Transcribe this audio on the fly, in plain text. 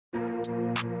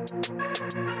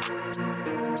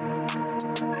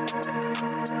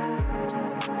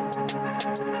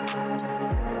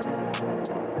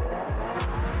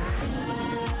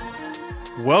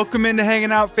Welcome into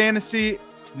Hanging Out Fantasy.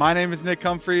 My name is Nick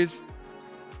Humphreys.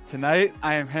 Tonight,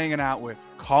 I am hanging out with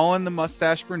Colin the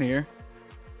Mustache Bernier.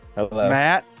 Hello.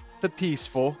 Matt the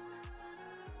Peaceful.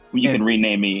 You can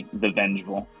rename me the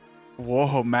Vengeful.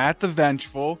 Whoa, Matt the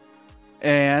Vengeful.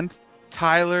 And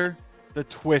Tyler the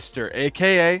Twister,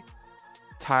 a.k.a.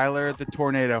 Tyler the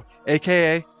Tornado,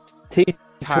 a.k.a.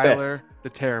 Tyler the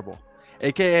Terrible,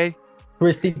 a.k.a.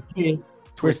 Twisty T.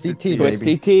 Twisted T,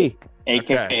 Twisty T.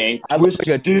 A.K.A. I look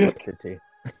good Twisted T.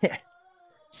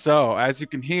 So, as you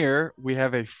can hear, we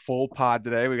have a full pod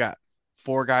today. We got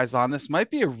 4 guys on. This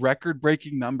might be a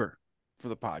record-breaking number for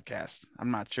the podcast. I'm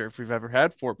not sure if we've ever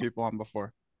had 4 people on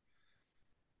before.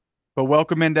 But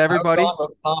welcome into everybody. I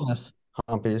was on with Thomas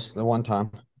Humpies the one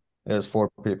time. It was 4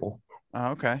 people. Oh,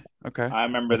 okay. I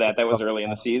remember that. That was early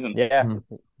in the season. Yeah. Mhm.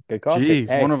 Good call. Jeez,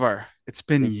 Hey. it's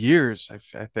been years,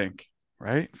 I think,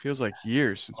 right? It feels like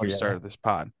years since we yeah. started this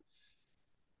pod.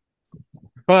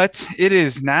 But it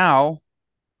is now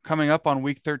coming up on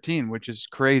week 13, which is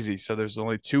crazy. So there's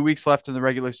only 2 weeks left in the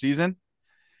regular season.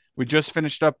 We just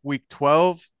finished up week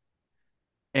 12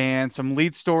 and some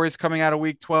lead stories coming out of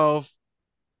week 12.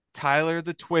 Tyler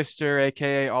the Twister,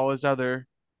 a.k.a. all his other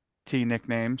T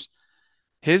nicknames.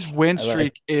 His win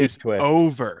streak is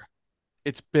over.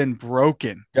 It's been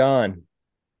broken. Done.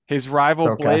 His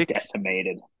rival Blake,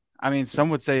 decimated. I mean, some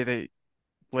would say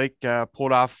Blake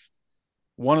pulled off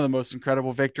one of the most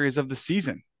incredible victories of the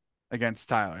season against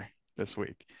Tyler this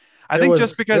week. I think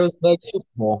just because it was big Super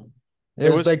Bowl.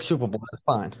 It was big Super Bowl. That's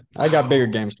fine. I got bigger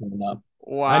games coming up.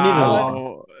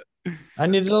 Wow. I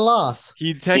needed a loss.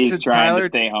 He texted He's trying Tyler to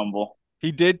stay humble.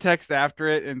 He did text after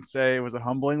it and say it was a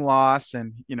humbling loss,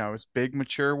 and it was big,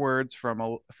 mature words from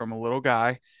a little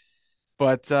guy.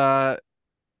 But Tyler,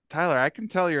 I can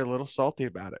tell you're a little salty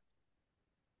about it.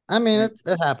 I mean, it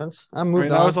happens. I moved on.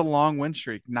 That was a long win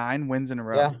streak, 9 wins in a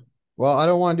row. Yeah. Well, I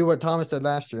don't want to do what Thomas did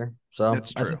last year. So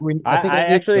That's true. I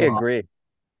actually agree.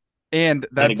 And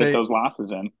that's get those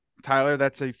losses in. Tyler,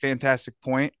 that's a fantastic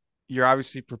point. You're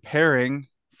obviously preparing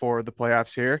for the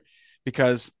playoffs here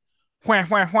because we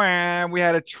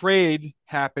had a trade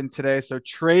happen today. So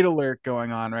trade alert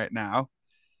going on right now.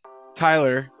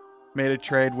 Tyler made a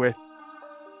trade with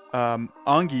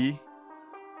Ungi.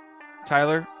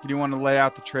 Tyler, do you want to lay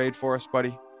out the trade for us,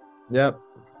 buddy? Yep.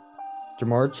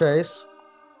 Jamar Chase.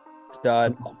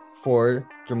 Stud. For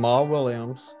Jamal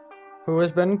Williams, who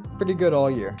has been pretty good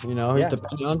all year. He's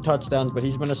depending on touchdowns, but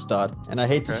he's been a stud. And I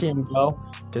hate to see him go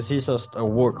because he's just a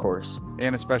workhorse.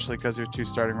 And especially because your 2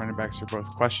 starting running backs are both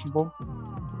questionable.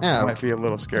 Yeah. It might be a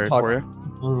little scary for you.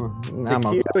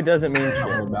 It doesn't mean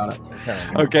shit about it.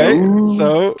 Okay.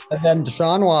 So. And then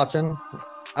Deshaun Watson.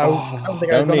 I don't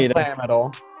think I was going to play him at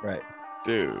all. Right.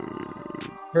 Dude.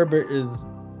 Herbert is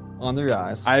on the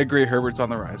rise. I agree. Herbert's on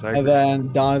the rise. And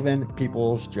then Donovan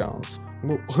Peoples-Jones,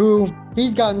 who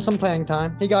he's gotten some playing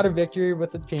time. He got a victory with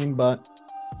the team, but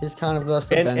he's kind of the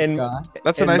bench guy.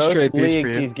 That's a nice trade piece for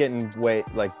you. He's getting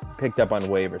picked up on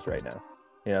waivers right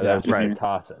now. That's right.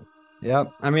 Tossing.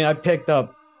 Yep. I mean, I picked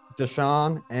up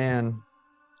Deshaun and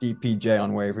DPJ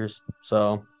on waivers.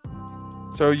 So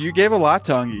you gave a lot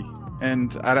to Ungi,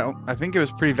 and I think it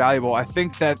was pretty valuable. I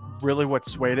think that really what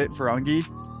swayed it for Ungi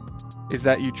is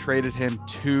that you traded him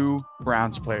 2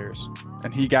 Browns players,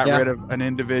 and he got rid of an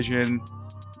in-division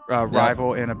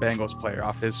rival and a Bengals player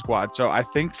off his squad. So I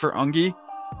think for Ungi,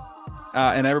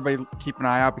 and everybody keep an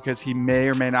eye out because he may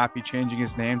or may not be changing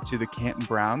his name to the Canton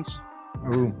Browns.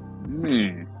 Ooh.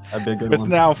 A big good With one.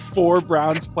 now 4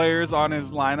 Browns players on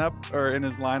his lineup or in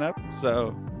his lineup.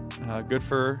 So good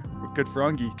for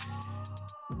Ungi.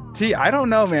 T, I don't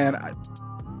know, man.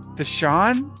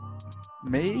 Deshaun,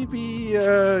 maybe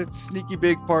a sneaky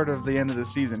big part of the end of the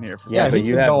season here. But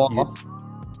you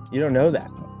don't know that.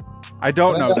 I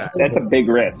don't know that. That's a big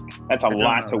risk. That's a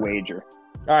lot to wager.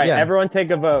 All right, everyone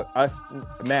take a vote.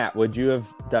 Matt, would you have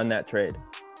done that trade?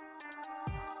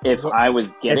 If I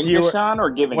was getting Deshaun or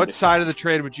giving what Deshaun? side of the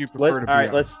trade would you prefer to be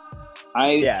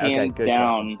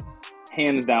on?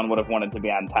 Hands down would have wanted to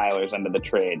be on Tyler's end of the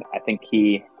trade. I think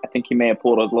he may have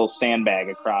pulled a little sandbag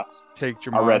across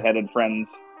our redheaded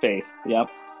friend's face. Yep.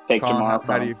 Take Colin, Jamar.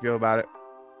 How do you feel about it?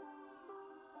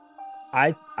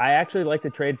 I actually like to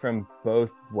trade from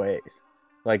both ways.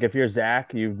 Like if you're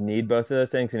Zach, you need both of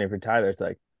those things, and if you're Tyler, it's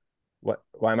like,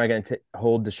 why am I going to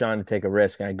hold Deshaun to take a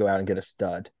risk and I go out and get a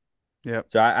stud? Yep.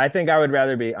 So I think I would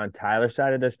rather be on Tyler's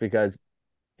side of this because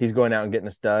he's going out and getting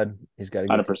a stud. He's got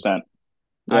 100%.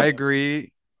 Yep. I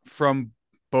agree from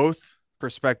both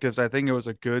perspectives. I think it was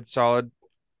a good, solid,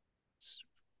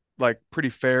 pretty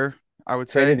fair, I would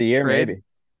say. Trade of the year, maybe.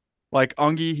 Like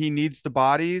Ungi, he needs the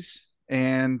bodies,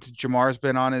 and Jamar's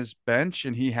been on his bench,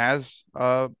 and he has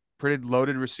a pretty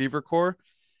loaded receiver core,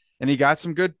 and he got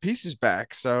some good pieces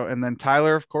back. So, and then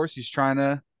Tyler, of course, he's trying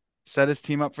to set his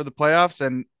team up for the playoffs.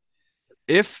 And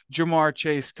if Jamar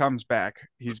Chase comes back,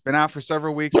 he's been out for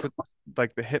several weeks with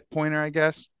like the hip pointer, I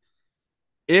guess.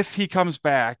 If he comes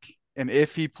back and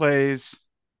if he plays,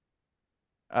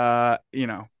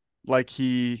 like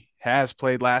he has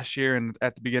played last year and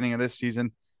at the beginning of this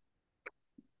season,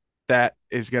 that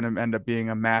is going to end up being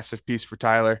a massive piece for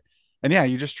Tyler. And yeah,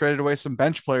 you just traded away some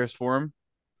bench players for him,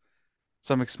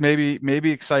 some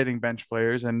maybe exciting bench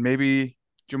players, and maybe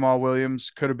Jamal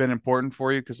Williams could have been important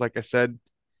for you because, like I said,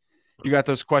 you got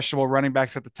those questionable running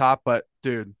backs at the top. But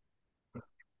dude,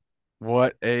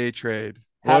 what a trade!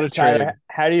 What a Tyler, trade!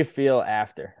 how do you feel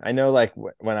after? I know, like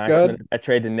when I submitted a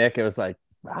trade to Nick, it was like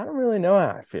I don't really know how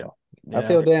I feel. I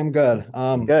feel damn good.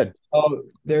 Good. Oh,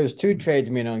 there's 2 trades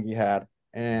me and Ungi had,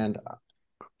 and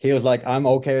he was like, "I'm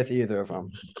okay with either of them."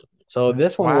 So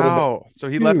this one would have been so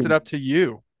he left it up to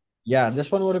you. Yeah,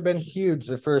 this one would have been huge.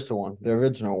 The first one, the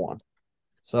original one.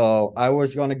 So I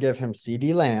was going to give him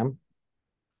CD Lamb,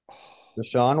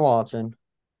 Deshaun Watson,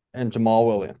 and Jamal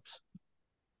Williams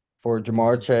for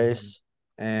Jamar Chase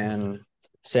and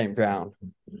St. Brown.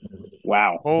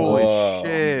 Wow. Holy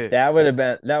shit. That would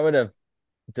have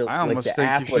I almost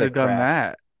think you should have done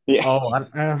that. Yeah. Oh,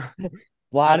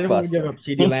 I didn't want to give up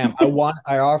CD Lamb.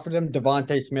 I offered him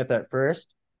Devontae Smith at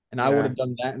first, and I would have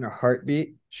done that in a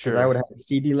heartbeat. Because I would have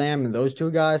CD Lamb and those 2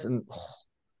 guys, and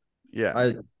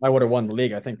I would have won the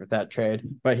league, I think, with that trade.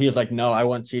 But he was like, "No, I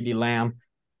want CD Lamb,"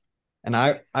 and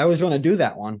I was going to do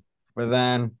that one, but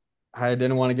then I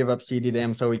didn't want to give up CD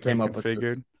Lamb, so we came up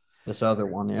with this other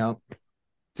one. Yeah.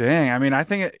 Dang, I mean, I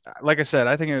think like I said,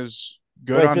 I think it was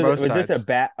good on both sides. Was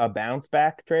this a bounce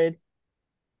back trade?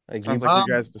 Like sounds like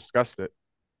you guys discussed it.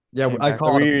 Yeah, I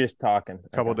called him. Or were you just talking?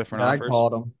 A couple different offers. I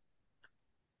called him.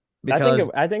 Because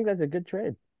I think that's a good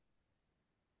trade.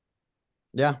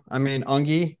 Yeah, I mean,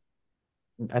 Ungi,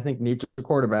 I think needs a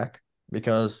quarterback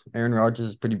because Aaron Rodgers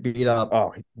is pretty beat up.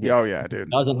 Oh yeah, dude.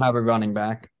 Doesn't have a running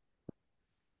back.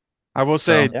 I will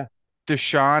say,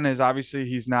 Deshaun is obviously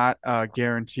he's not a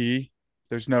guarantee.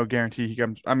 There's no guarantee he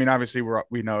comes. I mean, obviously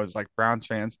we know as like Browns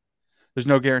fans, there's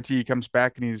no guarantee he comes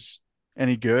back and he's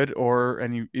any good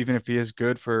even if he is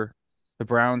good for the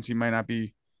Browns, he might not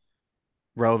be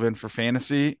relevant for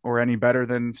fantasy or any better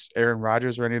than Aaron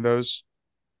Rodgers or any of those,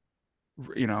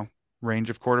 range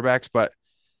of quarterbacks.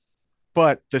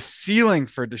 But the ceiling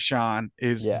for Deshaun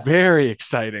is very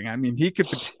exciting. I mean, he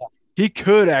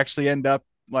could actually end up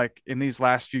like in these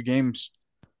last few games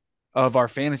of our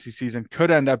fantasy season could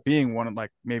end up being one of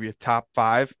like maybe a top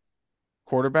 5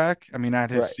 quarterback. I mean, at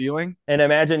his ceiling. And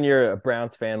imagine you're a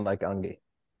Browns fan like Ungi.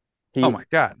 Oh my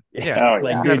God. Yeah. It's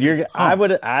like, dude,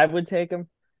 I would take him.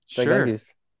 Sure. Like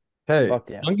hey,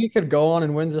 Ungi could go on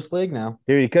and win this league now.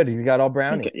 Dude, he could. He's got all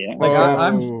brownies. Like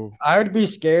I would be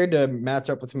scared to match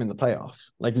up with him in the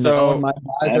playoffs. Like knowing my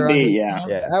guys are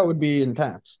that would be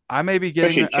intense. I may be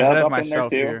getting ahead of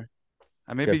myself here.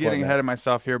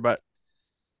 But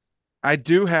I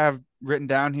do have written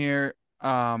down here.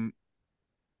 I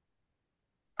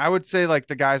would say like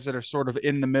the guys that are sort of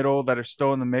in the middle that are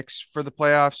still in the mix for the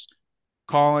playoffs.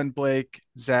 Colin, Blake,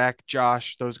 Zach,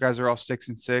 Josh, those guys are all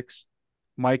 6-6.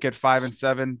 Mike at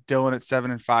 5-7, Dylan at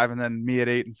 7-5, and then me at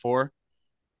 8-4.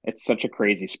 It's such a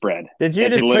crazy spread. Did you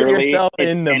just put yourself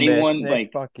in the mix?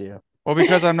 Like, fuck you. Well,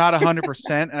 because I'm not 100%,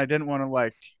 and I didn't want to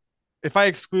like. If I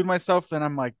exclude myself, then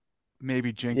I'm like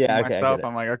maybe jinxing myself.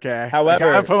 I'm like, okay.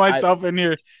 However, I put myself in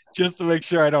here just to make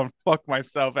sure I don't fuck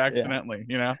myself accidentally,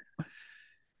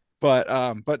 But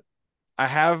I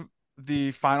have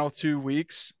the final 2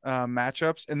 weeks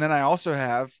matchups, and then I also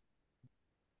have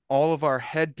all of our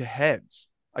head-to-heads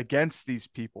against these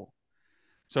people.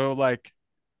 So like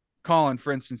Colin,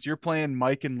 for instance, you're playing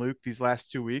Mike and Luke these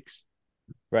last 2 weeks.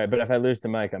 Right, but if I lose to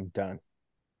Mike, I'm done.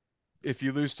 If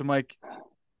you lose to Mike,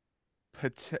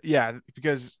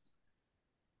 because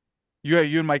you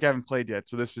and Mike haven't played yet,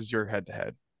 so this is your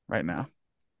head-to-head right now.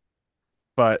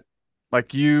 But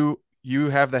like you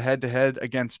have the head-to-head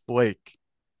against Blake.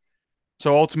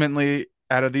 So ultimately,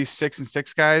 out of these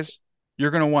 6-6 guys,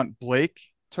 you're going to want Blake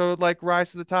to like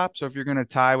rise to the top. So if you're going to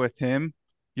tie with him,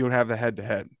 you would have the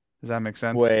head-to-head. Does that make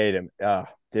sense? Wait a minute. Oh,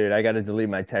 dude, I got to delete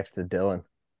my text to Dylan.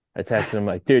 I texted him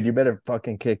like, dude, you better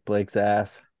fucking kick Blake's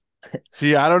ass.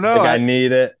 See, I don't know. I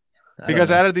need it. Because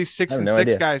out of these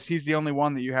 6-6 guys, he's the only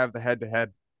one that you have the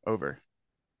head-to-head over,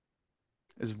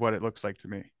 is what it looks like to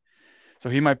me. So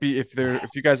he might be, if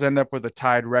you guys end up with a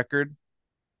tied record,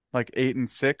 like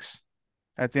 8-6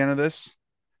 at the end of this,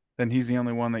 then he's the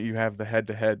only one that you have the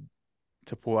head-to-head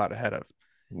to pull out ahead of.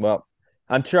 Well,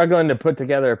 I'm struggling to put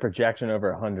together a projection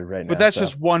over 100 right now. But that's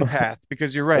just one path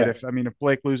because you're right. If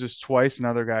Blake loses twice and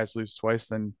other guys lose twice,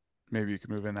 then maybe you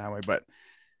can move in that way. But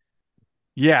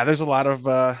yeah, there's a lot of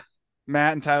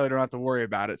Matt and Tyler don't have to worry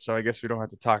about it. So I guess we don't have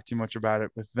to talk too much about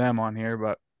it with them on here.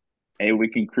 But hey, we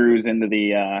can cruise into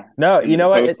the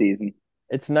postseason.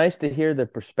 It's nice to hear the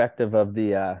perspective of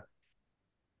the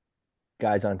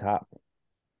guys on top.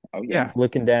 Oh yeah.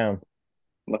 Looking down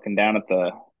at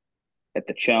the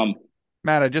chum.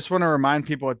 Matt, I just want to remind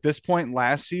people at this point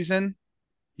last season,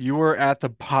 you were at the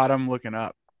bottom looking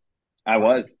up. I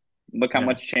was. Look how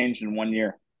much changed in 1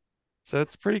 year. So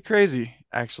it's pretty crazy,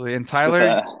 actually. And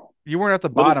Tyler, you weren't at the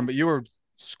bottom, but you were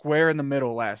square in the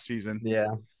middle last season. Yeah.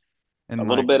 And a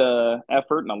little bit of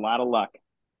effort and a lot of luck.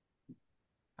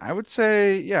 I would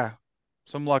say, yeah,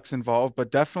 some luck's involved, but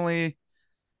definitely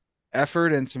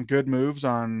effort and some good moves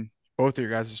on both of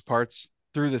your guys' parts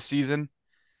through the season,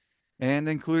 and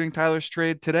including Tyler's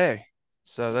trade today.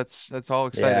 So that's all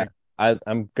exciting. Yeah,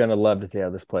 I'm gonna love to see how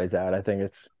this plays out. I think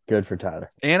it's good for Tyler.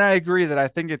 And I agree that I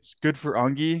think it's good for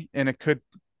Ungi, and that could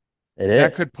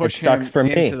push him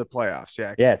into the playoffs.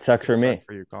 Yeah. Yeah, it sucks for me.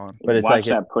 For you, Colin. But it's watch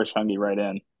that push Ungi right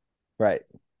in. Right.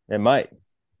 It might.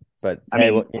 But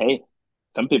hey,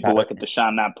 some people look at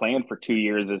Deshaun not playing for 2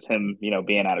 years as him,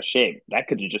 being out of shape. That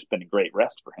could have just been a great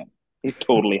rest for him. He's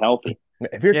totally healthy.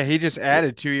 He just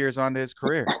added 2 years onto his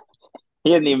career.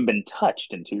 He hadn't even been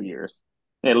touched in 2 years,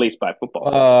 at least by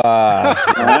football. How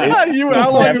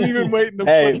long have you been waiting to put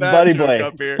that buddy Blake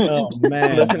up here? Oh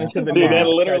man, listening to the dude, that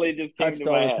literally just came to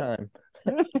my head.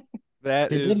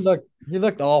 Time. He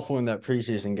looked awful in that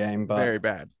preseason game, but very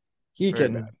bad.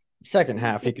 Second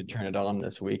half he could turn it on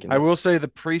this week. I will say the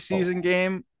preseason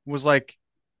game was like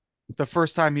the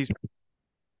first time he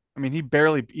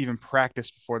barely even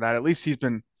practiced before that. At least he's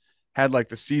had like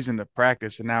the season to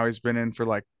practice, and now he's been in for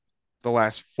like the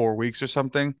last 4 weeks or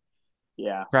something.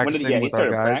 Yeah. When did he get? He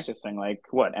started practicing like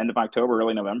end of October,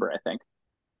 early November, I think.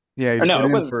 Yeah, he's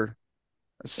been in for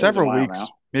several weeks. Now.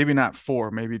 Maybe not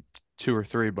 4, maybe 2 or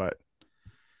 3, but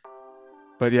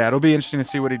yeah, it'll be interesting to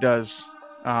see what he does.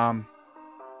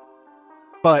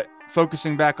 But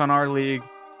focusing back on our league,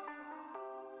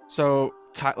 so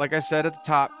like I said at the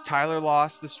top, Tyler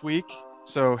lost this week.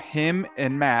 So him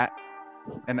and Matt,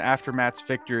 and after Matt's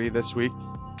victory this week,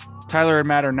 Tyler and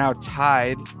Matt are now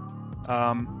tied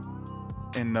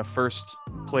in the first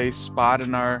place spot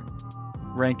in our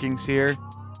rankings here.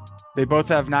 They both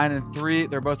have 9-3.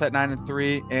 They're both at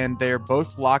 9-3, and they're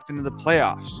both locked into the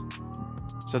playoffs.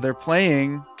 So they're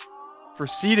playing for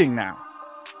seeding now.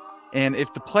 And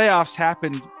if the playoffs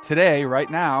happened today,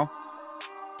 right now,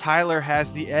 Tyler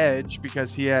has the edge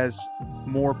because he has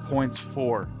more points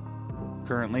for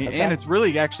currently. Okay. And it's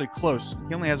really actually close.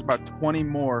 He only has about 20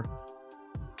 more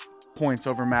points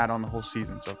over Matt on the whole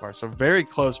season so far. So very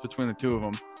close between the two of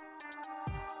them.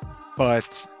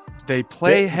 But they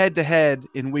play head-to-head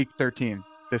in Week 13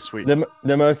 this week.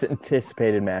 The most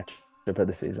anticipated match of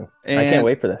the season. And I can't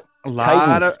wait for this. A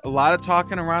lot of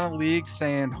talking around the league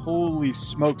saying, holy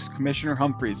smokes, Commissioner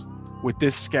Humphreys with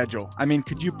this schedule. I mean,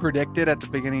 could you predict it at the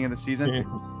beginning of the season?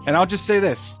 And I'll just say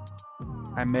this.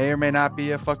 I may or may not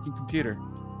be a fucking computer.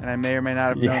 And I may or may not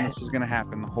have known this was going to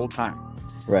happen the whole time.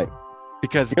 Right.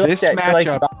 Because this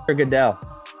matchup, Dr. Goodell.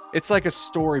 It's like a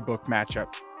storybook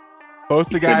matchup. Both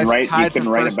the guys tied for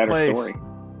first place,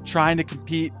 trying to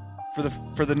compete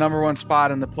for the number one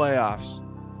spot in the playoffs.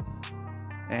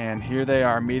 And here they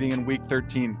are meeting in Week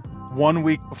 13, 1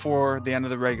 week before the end of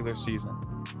the regular season.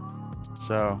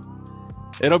 So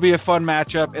it'll be a fun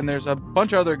matchup, and there's a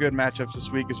bunch of other good matchups this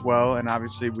week as well. And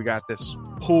obviously we got this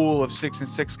pool of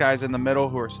 6-6 guys in the middle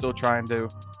who are still trying to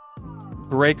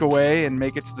break away and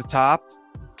make it to the top.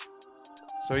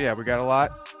 So yeah, we got a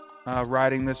lot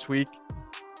riding this week.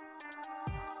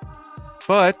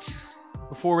 But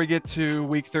before we get to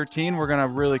Week 13, we're going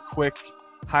to really quick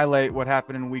highlight what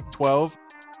happened in Week 12.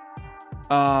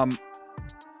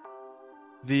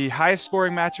 The highest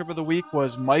scoring matchup of the week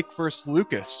was Mike versus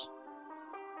Lucas.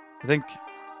 I think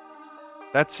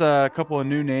that's a couple of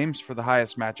new names for the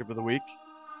highest matchup of the week.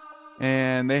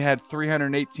 And they had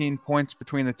 318 points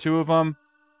between the two of them.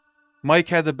 Mike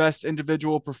had the best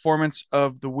individual performance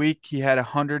of the week. He had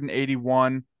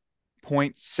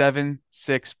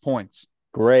 181.76 points.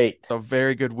 Great. So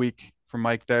very good week for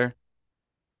Mike there.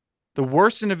 The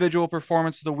worst individual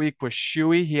performance of the week was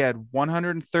Shuey. He had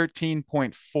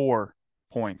 113.4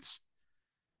 points.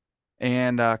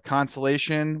 And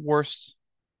consolation worst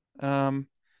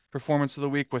performance of the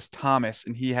week was Thomas,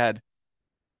 and he had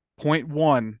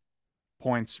 0.1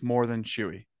 points more than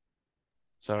Shuey.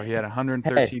 So he had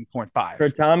 113.5. For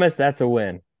Thomas, that's a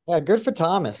win. Yeah, good for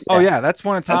Thomas. Oh yeah, that's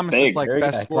one of Thomas's like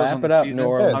best scores on the season.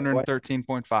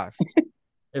 113.5.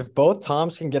 If both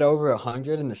Toms can get over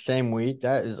 100 in the same week,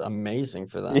 that is amazing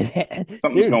for them. Yeah,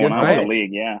 something's going on with the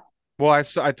league. Yeah. Well,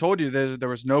 I told you there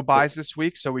was no buys this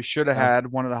week, so we should have had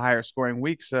one of the higher scoring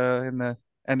weeks in the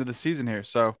end of the season here.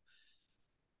 So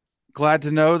glad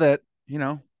to know that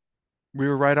we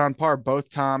were right on par. Both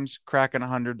Toms cracking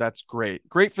 100. That's great.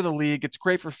 Great for the league. It's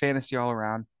great for fantasy all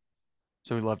around.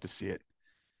 So we love to see it.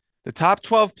 The top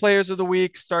 12 players of the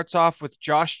week starts off with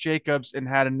Josh Jacobs and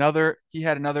had another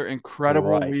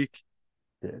incredible week.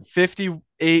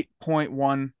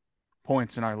 58.1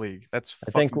 points in our league. That's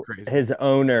fucking crazy. His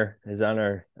owner is on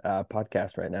our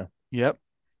podcast right now. Yep.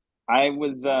 I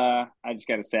just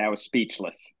got to say I was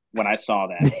speechless when I saw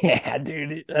that. Yeah,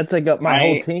 dude. That's like my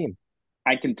whole team.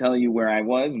 I can tell you where I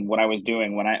was and what I was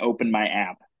doing when I opened my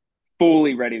app,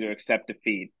 fully ready to accept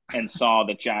defeat, and saw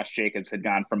that Josh Jacobs had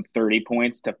gone from 30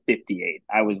 points to 58.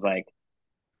 I was like,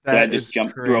 did I just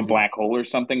jump through a black hole or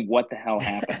something? What the hell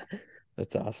happened?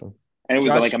 That's awesome. And it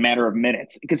was like a matter of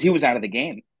minutes because he was out of the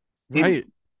game.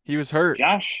 He was hurt.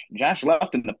 Josh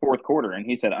left in the fourth quarter, and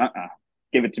he said,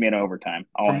 give it to me in overtime.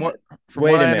 From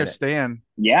what I understand.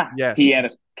 Yeah. Yes. He had a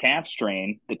calf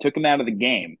strain that took him out of the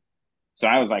game. So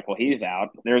I was like, well, he's out.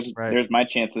 There's my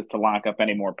chances to lock up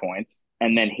any more points.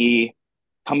 And then he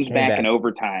comes back in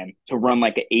overtime to run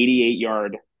like an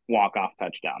 88-yard walk-off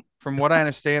touchdown. From what I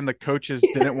understand, the coaches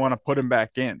didn't want to put him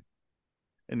back in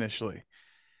initially.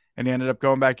 And he ended up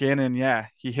going back in, and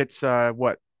he hits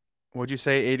what'd you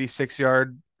say,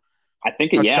 86-yard? I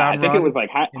think it was like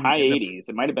high 80s.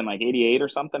 It might have been like 88 or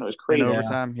something. It was crazy. In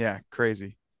overtime,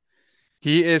 crazy.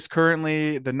 He is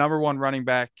currently the number one running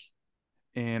back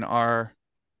in our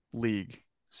league.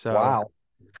 So wow.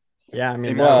 Yeah, I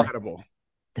mean, incredible.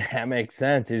 That makes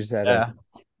sense. He just had a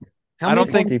I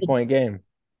don't think 50-point game.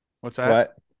 What's that?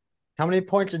 What? How many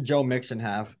points did Joe Mixon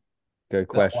have? Good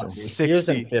question.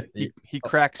 60. He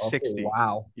cracked 60.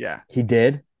 Wow. Yeah. He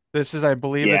did? I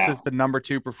believe this is the number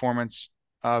 2 performance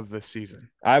of the season.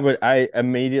 I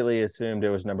immediately assumed it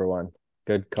was number 1.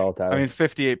 Good call, Tyler. I mean,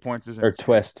 58 points is or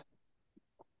twist.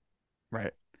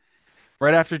 Right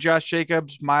after Josh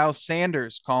Jacobs, Miles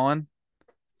Sanders, Colin,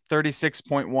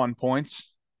 36.1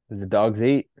 points. The dogs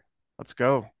eat. Let's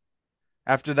go.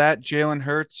 After that, Jalen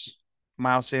Hurts,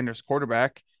 Miles Sanders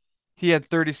quarterback, he had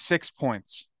 36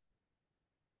 points.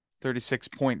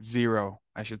 36.0,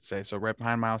 I should say. So right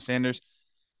behind Miles Sanders.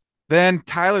 Then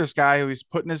Tyler's guy, who he's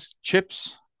putting his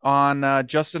chips on,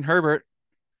 Justin Herbert,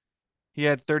 he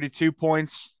had 32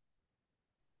 points.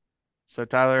 So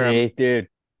Tyler, hey, dude,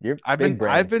 I've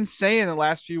been saying the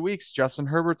last few weeks, Justin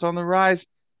Herbert's on the rise.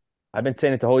 I've been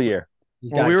saying it the whole year.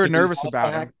 Well, we were nervous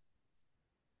about him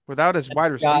without his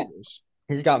wide receivers.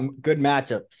 He's got good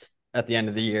matchups at the end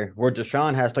of the year where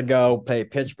Deshaun has to go play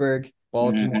Pittsburgh,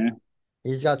 Baltimore. Mm-hmm.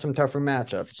 He's got some tougher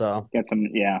matchups. So get some,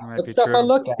 that's stuff I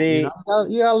look at. You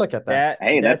gotta look at that.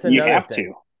 That's you have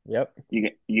to. Yep.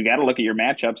 You got to look at your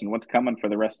matchups and what's coming for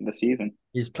the rest of the season.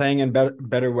 He's playing in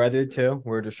better weather too,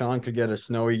 where Deshaun could get a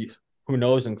snowy, who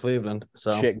knows, in Cleveland.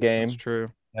 So shit game. That's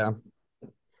true. Yeah.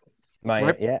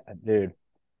 Dude.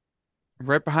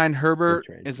 Right behind Herbert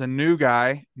is a new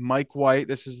guy, Mike White.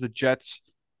 This is the Jets'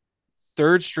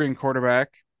 third string quarterback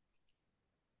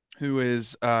who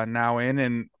is now in,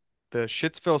 and the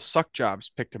Shitsville Suck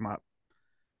Jobs picked him up.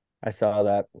 I saw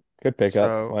that. Good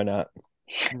pickup. Why not?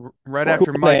 Right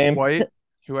after Mike White,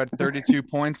 who had 32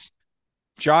 points,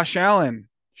 Josh Allen,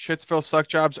 Shitsville Suck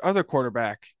Jobs' other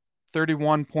quarterback,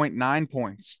 31.9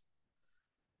 points.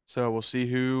 So we'll see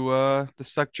who the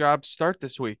Suck Jobs start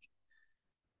this week.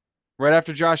 Right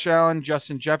after Josh Allen,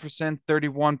 Justin Jefferson,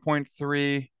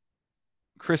 31.3.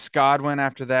 Chris Godwin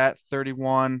after that,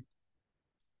 31.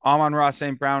 Amon-Ra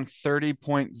St. Brown,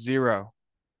 30.0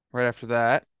 right after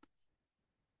that.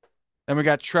 Then we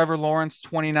got Trevor Lawrence,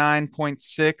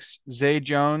 29.6. Zay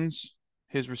Jones,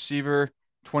 his receiver,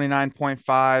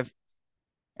 29.5.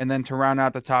 And then to round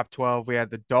out the top 12, we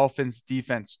had the Dolphins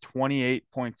defense,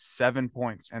 28.7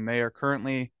 points. And they are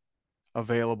currently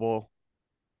available.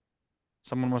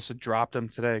 Someone must have dropped them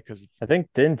today because I think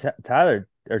Tyler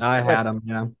or I had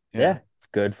him. Yeah. It's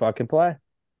good fucking play.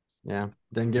 Yeah.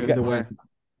 Didn't give me the win.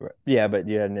 Yeah, but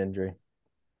you had an injury.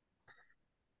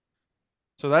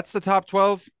 So that's the top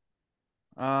 12.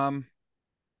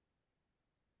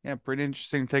 Pretty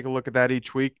interesting to take a look at that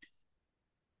each week.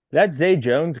 That Zay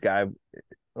Jones guy,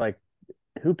 like,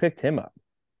 who picked him up?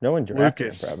 No one drafted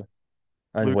him, probably.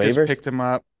 On Lucas waivers? Picked him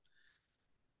up.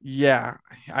 Yeah,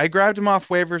 I grabbed him off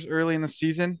waivers early in the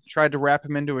season, tried to wrap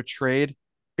him into a trade,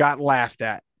 got laughed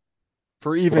at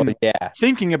for even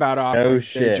thinking about offering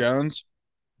Zay Jones.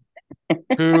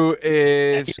 who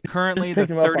is Just currently the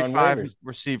picked him up on 35 waivers.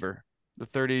 receiver, the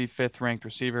 35th ranked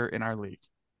receiver in our league.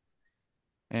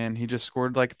 And he just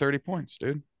scored like 30 points,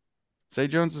 dude. Zay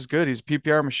Jones is good. He's a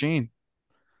PPR machine.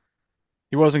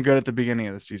 He wasn't good at the beginning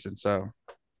of the season, so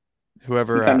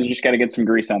whoever Sometimes you just got to get some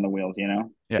grease on the wheels, yeah,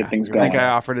 get things I going. think I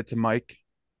offered it to Mike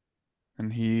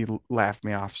and he laughed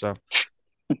me off. So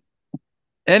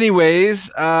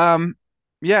anyways,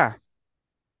 yeah.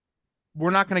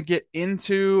 We're not going to get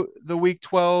into the week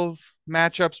 12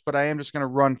 matchups, but I am just going to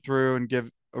run through and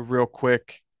give a real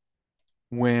quick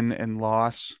win and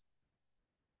loss.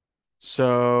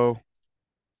 So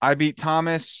I beat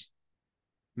Thomas,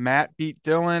 Matt beat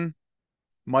Dylan,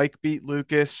 Mike beat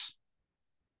Lucas,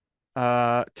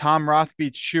 Tom Roth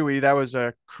beat Chewy. That was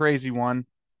a crazy one,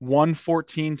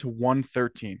 114 to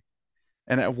 113.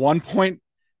 And at one point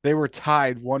they were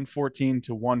tied 114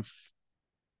 to 1.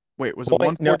 Wait, was it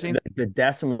Point, no, 114? the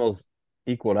decimals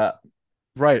equaled up.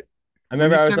 Right. I When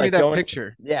remember you I was sent me like that going,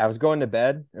 picture, yeah, I was going to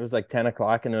bed. It was like 10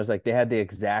 o'clock, and it was like they had the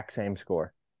exact same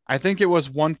score. I think it was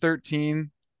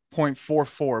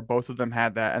 113.44. Both of them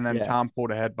had that. And then Yeah. Tom pulled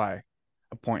ahead by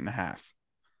a point and a half.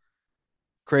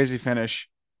 Crazy finish.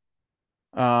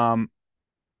 Ungie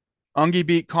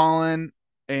beat Colin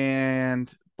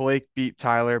and Blake beat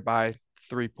Tyler by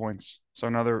 3 points. So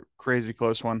another crazy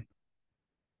close one.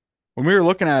 When we were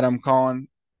looking at them, Colin,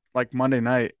 like Monday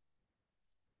night,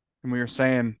 and we were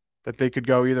saying that they could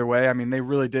go either way. I mean, they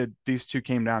really did. These two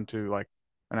came down to like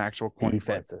an actual coin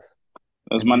flip. Defenses.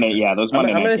 Those And Monday, defenses. those I'm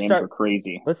Monday night gonna games start. were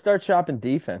crazy. Let's start shopping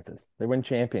defenses. They win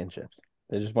championships.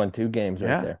 They just won 2 games right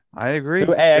Yeah, there. I agree.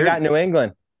 Hey, I got New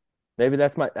England. Maybe I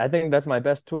think that's my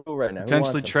best tool right now. Who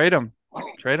Potentially wants them? trade them.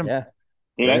 Trade them. Yeah.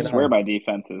 Dude, I Bring it swear on. by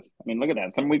defenses. I mean, look at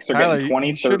that. Some weeks are Tyler, getting 20,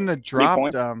 you shouldn't have 30 dropped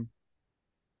points.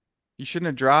 you shouldn't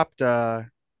have dropped the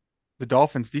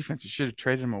Dolphins defense. You should have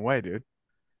traded them away, dude.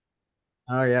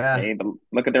 Oh yeah. Hey, but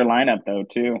look at their lineup though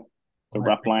too. It's a I might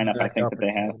rough pick them lineup I back think up that or they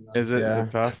have. trade them. Is it Yeah.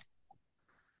 tough?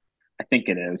 I think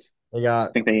it is. They I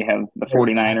got think they have the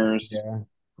 49ers. 49ers.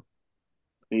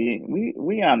 Yeah.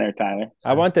 We on there, Tyler.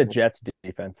 I want the Jets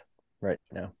defense right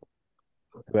now.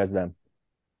 Who has them?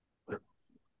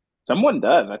 Someone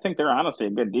does. I think they're honestly a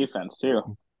good defense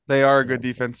too. They are a good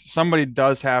defense. Somebody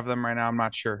does have them right now. I'm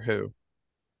not sure who.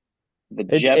 The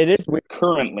It is Jets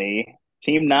currently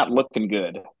team not looking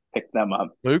good. Pick them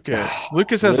up. Lucas.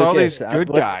 Lucas has all Lucas. these good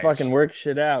Let's guys. fucking work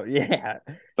shit out. Yeah.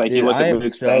 It's like Dude, you look I at am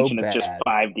Luke's so bench and it's just bad.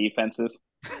 5 defenses.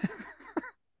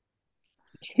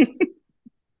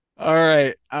 All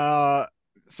right.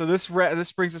 So this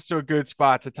brings us to a good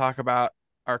spot to talk about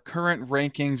our current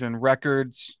rankings and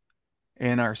records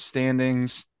and our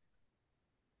standings.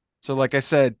 So like I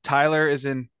said, Tyler is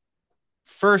in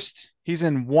first. He's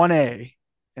in 1A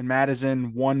and Matt is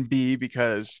in 1B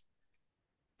because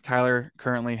Tyler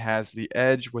currently has the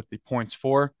edge with the points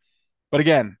for. But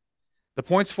again, the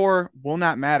points for will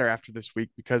not matter after this week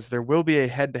because there will be a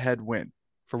head-to-head win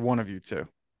for one of you two.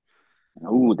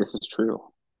 Oh, this is true.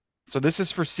 So this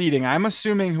is for seeding. I'm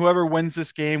assuming whoever wins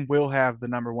this game will have the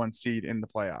number 1 seed in the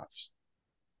playoffs.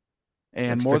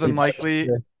 And That's more than 50%. likely,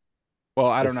 well,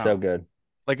 I don't It's know. so good.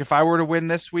 Like if I were to win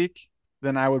this week,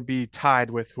 then I would be tied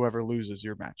with whoever loses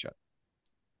your matchup.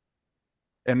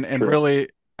 And True. really,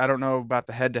 I don't know about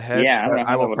the head-to-heads, Yeah, I don't but know how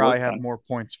I that will would probably work have then. more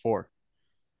points for.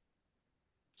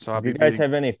 So I'll If be you guys beating.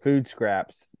 have any food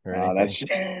scraps or Oh,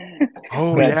 anything,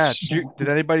 Oh yeah. Did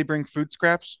anybody bring food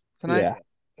scraps tonight? yeah.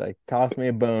 It's like toss me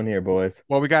a bone here, boys.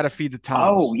 Well, we got to feed the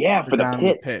Toms. Oh yeah, They're for the down in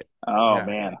the pit. pit. Oh Yeah.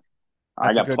 man, I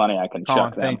That's a got good plenty I can Colin,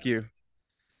 chuck them. thank you.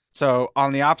 So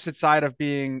on the opposite side of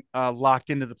being locked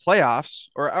into the playoffs,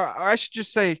 or I should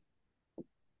just say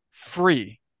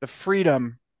free, the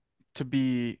freedom to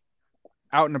be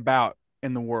out and about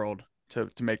in the world to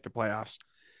make the playoffs,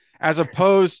 as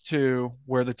opposed to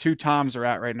where the two Toms are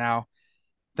at right now.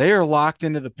 They are locked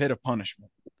into the pit of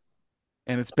punishment.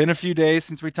 And it's been a few days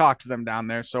since we talked to them down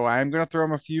there. So I'm going to throw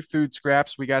them a few food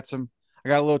scraps. I got a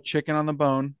little chicken on the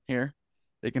bone here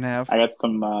they can have. I got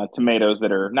some tomatoes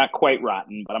that are not quite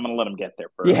rotten, but I'm gonna let them get there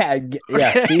first. Yeah, yeah.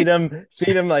 Okay. Feed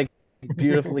them like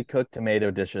beautifully cooked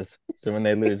tomato dishes. So when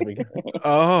they lose, we can.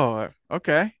 Oh,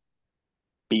 okay.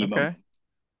 Beam Okay. them.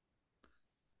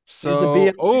 Here's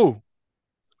the So,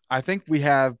 I think we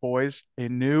have, boys, a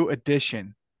new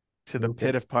addition to the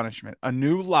pit of punishment, a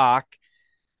new lock.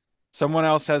 Someone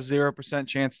else has 0%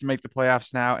 chance to make the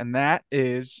playoffs now, and that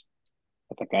is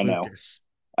I think I know. Lucas.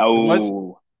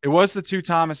 Oh, It was the two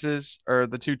Thomases or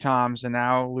the two Toms, and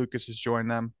now Lucas has joined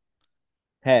them.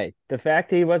 Hey, the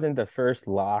fact he wasn't the first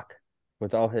lock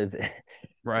with all his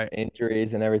Right.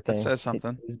 injuries and everything, That says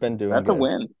something. He's been doing that's good. a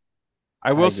win.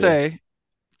 I will agree. say,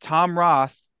 Tom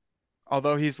Roth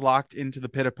although he's locked into the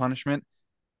pit of punishment,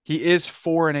 he is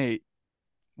 4-8,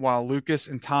 while Lucas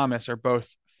and Thomas are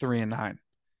both 3-9.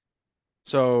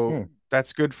 So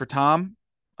that's good for Tom.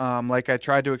 Like I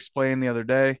tried to explain the other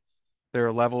day, there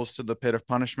are levels to the pit of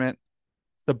punishment.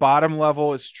 The bottom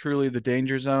level is truly the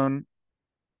danger zone,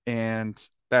 and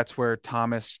that's where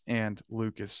Thomas and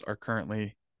Lucas are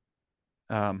currently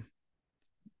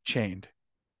chained.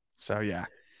 So yeah,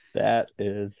 that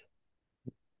is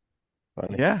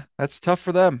funny. Yeah, that's tough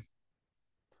for them.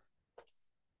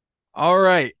 All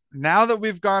right, now that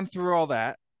we've gone through all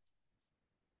that,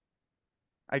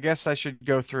 I guess I should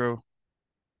go through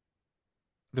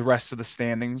the rest of the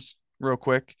standings real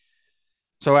quick.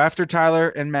 So after Tyler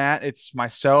and Matt, it's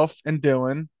myself and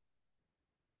Dylan.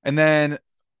 And then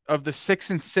of the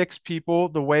 6-6 people,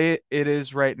 the way it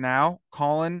is right now,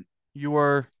 Colin, you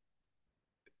are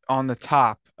on the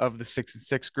top of the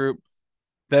 6-6 group.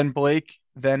 Then Blake,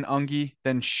 then Ungi,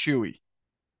 then Shuey.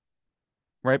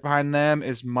 Right behind them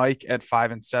is Mike at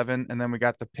 5-7, and then we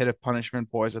got the Pit of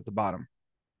Punishment boys at the bottom.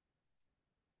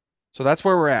 So that's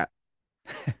where we're at.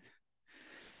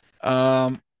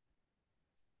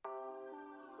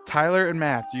 Tyler and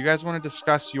Matt, do you guys want to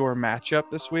discuss your matchup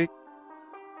this week?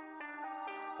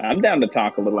 I'm down to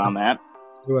talk a little on that.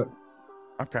 Do it.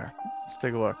 Okay, let's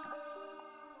take a look.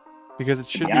 Because it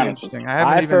should be honest, interesting.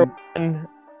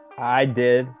 I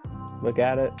did look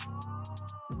at it,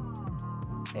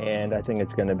 and I think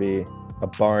it's going to be a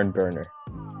barn burner.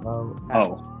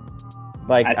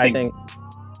 I think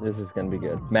this is going to be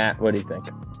good. Matt, what do you think?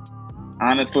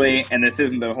 Honestly, and this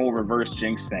isn't the whole reverse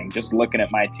jinx thing, just looking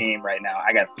at my team right now,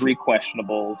 I got 3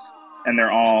 questionables, and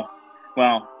they're all,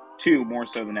 well, 2 more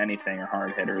so than anything are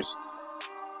hard hitters.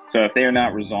 So if they are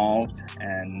not resolved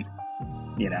and,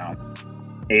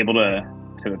 able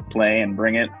to play and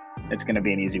bring it, it's going to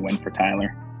be an easy win for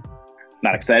Tyler.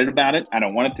 Not excited about it. I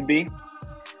don't want it to be.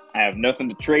 I have nothing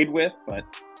to trade with, but...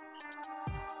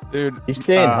 Dude, he's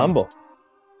staying humble.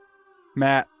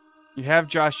 Matt, you have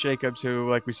Josh Jacobs, who,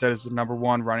 like we said, is the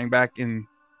 #1 running back in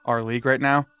our league right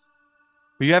now.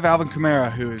 But you have Alvin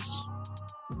Kamara, who's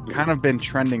kind of been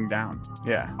trending down.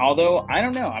 Yeah. Although, I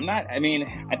don't know. I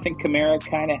think Kamara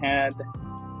kind of had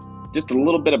just a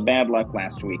little bit of bad luck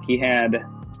last week. He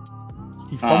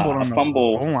fumbled on the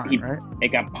goal line, right? It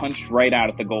got punched right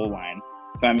out at the goal line.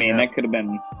 So, that could have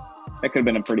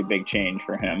been a pretty big change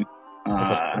for him.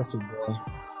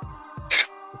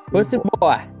 Pussy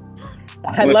boy.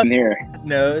 I love here.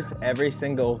 Knows every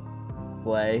single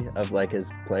play of his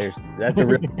players. That's a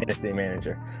real fantasy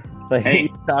manager.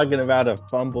 He's talking about a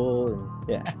fumble,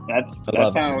 and that's how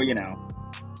that's how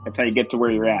you get to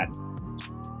where you're at.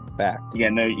 Fact. You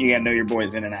gotta know your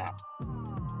boys in and out.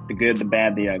 The good, the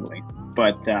bad, the ugly.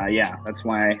 But that's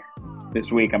why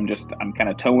this week I'm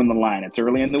kind of towing the line. It's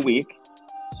early in the week,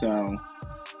 so a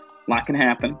lot can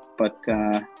happen. But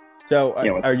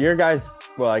are your guys?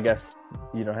 Well, I guess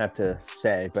you don't have to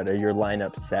say, but are your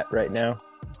lineups set right now?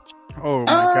 Oh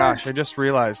my gosh! I just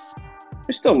realized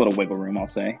there's still a little wiggle room. I'll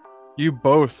say you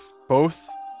both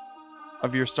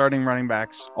of your starting running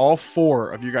backs, all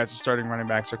 4 of you guys' starting running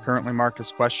backs are currently marked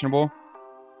as questionable.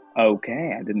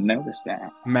 Okay, I didn't notice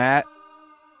that. Matt,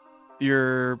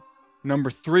 your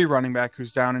 #3 running back,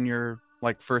 who's down in your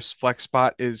first flex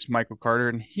spot, is Michael Carter,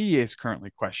 and he is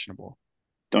currently questionable.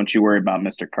 Don't you worry about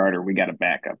Mr. Carter. We got a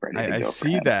backup ready to go. I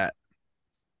see that.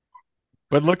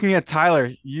 But looking at Tyler,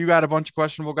 you got a bunch of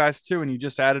questionable guys too, and you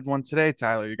just added one today,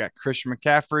 Tyler. You got Christian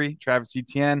McCaffrey, Travis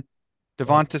Etienne,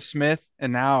 Devonta Smith,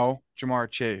 and now Jamar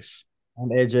Chase.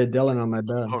 And A.J. Dillon on my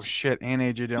bench. Oh, shit, and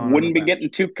A.J. Dillon. Wouldn't be getting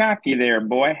too cocky there,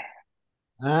 boy.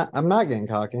 I'm not getting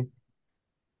cocky.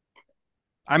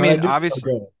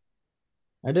 Obviously.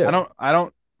 I do. I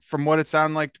don't, from what it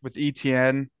sounded like with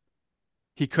Etienne,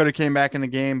 he could have came back in the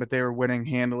game, but they were winning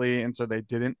handily, and so they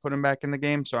didn't put him back in the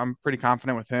game. So I'm pretty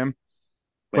confident with him.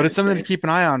 But it's something to keep an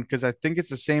eye on because I think it's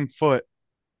the same foot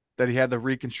that he had the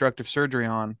reconstructive surgery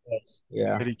on.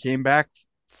 Yeah. That he came back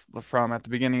from at the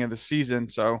beginning of the season.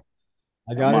 So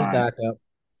I got his backup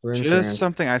for insurance. Just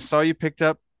something. I saw you picked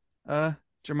up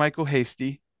Jermichael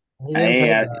Hasty. He didn't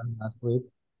play last week.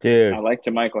 Dude. I like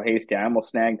Jermichael Hasty. I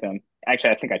almost snagged him.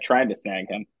 Actually, I think I tried to snag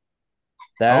him.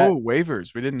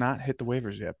 Waivers. We did not hit the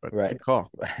waivers yet, but good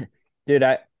call. Dude,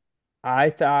 I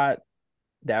thought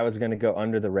that was going to go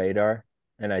under the radar,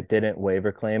 and I didn't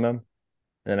waiver claim him.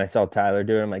 And then I saw Tyler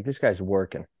do it. I'm like, this guy's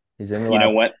working. He's in the You know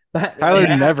what?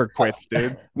 Tyler never quits,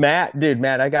 dude. Matt,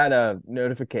 I got a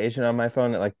notification on my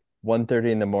phone at 1:30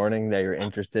 in the morning that you're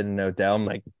interested in Odell. I'm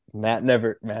like,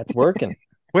 Matt's working.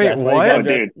 Wait, that's what?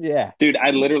 Dude, yeah. Dude,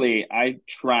 I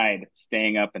tried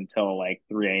staying up until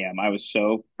 3 a.m. I was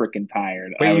so freaking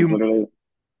tired. Wait,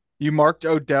 You marked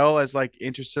Odell as like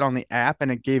interested on the app,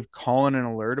 and it gave Colin an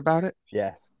alert about it.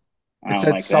 Yes. I It don't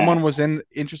said like someone that. was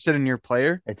interested in your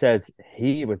player. It says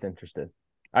he was interested.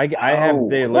 I have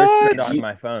the alert What? on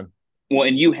my phone. Well,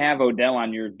 and you have Odell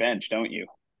on your bench, don't you?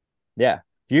 Yeah.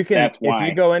 You can, That's if you why.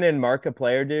 go in and mark a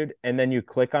player, dude, and then you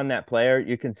click on that player,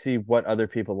 you can see what other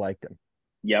people liked him.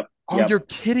 Yep. Oh, Yep. you're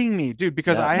kidding me, dude,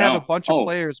 because No. I have a No. bunch of Oh.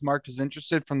 players marked as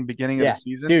interested from the beginning of Yeah, the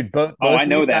season. dude, both Oh, I of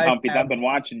know you that, guys Humpies. have, I've been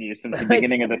watching you since the like,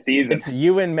 beginning of the season. it's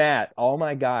you and Matt, all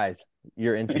my guys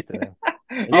you're interested in.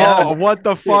 Yeah. Oh, what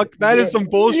the fuck? Dude, That is some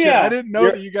bullshit. I Yeah. didn't know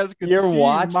that you guys could your see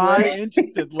watch my list.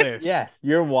 interested list. Yes,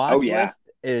 your watch Oh, yeah. list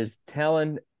is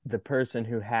telling the person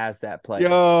who has that player.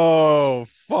 Yo,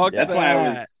 fuck Yeah. That's why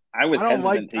that. I was I don't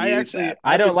like. hesitant to I use actually. that.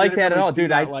 I don't like that at legitimately all, do dude.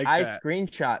 not like I that.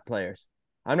 screenshot players.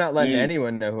 I'm not letting Mm.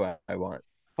 anyone know who I want.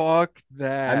 Fuck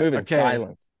that. I move in Okay.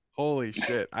 silence. Holy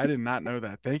shit. I did not know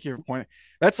that. Thank you for pointing.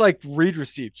 That's like read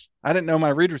receipts. I didn't know my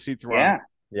read receipts were on. Yeah.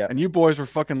 Yeah. And you boys were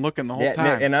fucking looking the whole Yeah,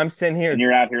 time. and I'm sitting here. And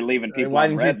you're out here leaving people Why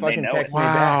on didn't you red and they fucking know text it. me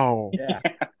back? Wow. Yeah.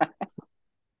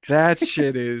 That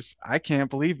shit is. I can't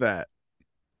believe that.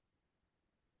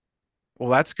 Well,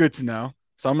 that's good to know.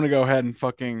 So I'm going to go ahead and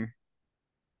fucking.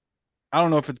 I don't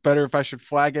know if it's better if I should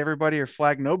flag everybody or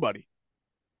flag nobody.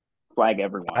 Flag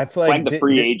everyone. I flag the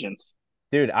free agents.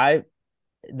 Dude,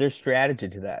 there's strategy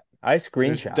to that. I There's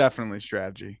screenshot. definitely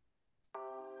strategy.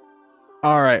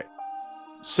 All right.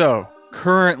 So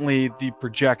currently the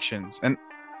projections, and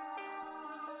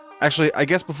actually, I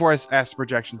guess before I ask the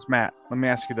projections, Matt, let me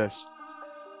ask you this.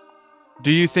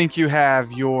 Do you think you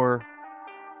have your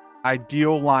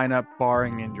ideal lineup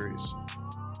barring injuries?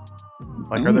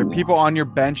 Like, are there people on your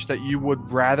bench that you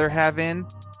would rather have in?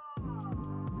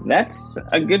 That's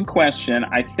a good question.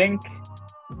 I think,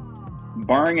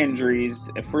 barring injuries,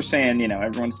 if we're saying,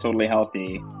 everyone's totally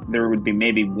healthy, there would be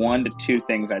maybe 1 to 2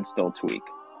 things I'd still tweak.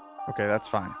 Okay, that's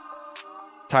fine.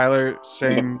 Tyler,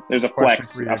 same. There's a question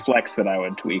flex, for you. a flex that I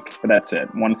would tweak, but that's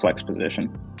it. One flex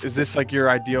position. Is this like your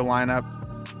ideal lineup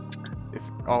if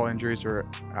all injuries are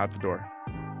out the door?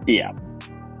 Yeah.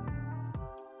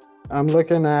 I'm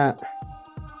looking at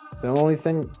the only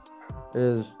thing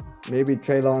is maybe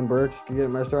Traylon Burks can get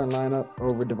in my starting lineup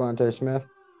over Devontae Smith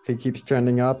if he keeps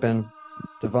trending up and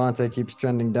Devontae keeps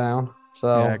trending down. So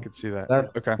yeah, I could see that.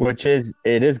 Okay.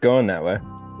 It is going that way.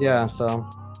 Yeah, so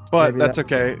but that's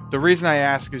okay. The reason I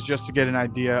ask is just to get an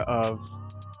idea of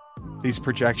these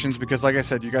projections, because like I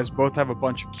said, you guys both have a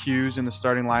bunch of Qs in the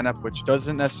starting lineup, which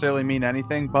doesn't necessarily mean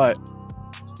anything, but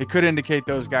it could indicate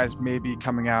those guys may be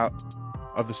coming out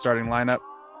of the starting lineup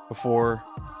before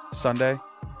Sunday.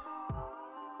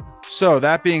 So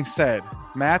that being said,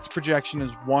 Matt's projection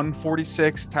is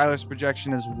 146. Tyler's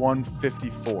projection is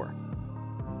 154.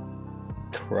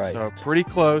 Christ. So pretty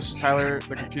close. Tyler,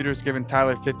 the computer's given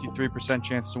Tyler 53%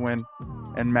 chance to win,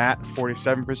 and Matt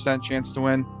 47% chance to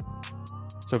win.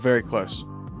 So very close.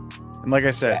 And like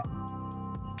I said,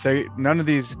 none of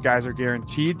these guys are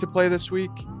guaranteed to play this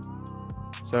week.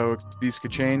 So these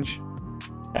could change.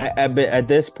 At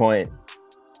this point,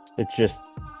 it's just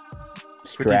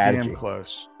strategy. Pretty damn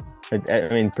close. I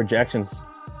mean, projections,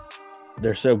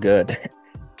 they're so good.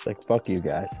 It's like, fuck you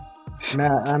guys.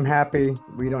 Matt, I'm happy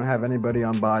we don't have anybody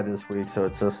on bye this week, so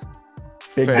it's just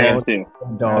big Fair.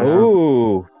 dog.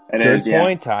 Ooh, It good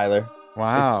point, Tyler.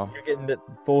 Wow. You're getting the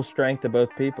full strength of both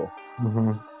people.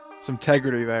 Mm-hmm. Some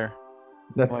integrity there.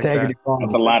 That's Like integrity.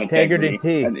 That's a lot of Integrity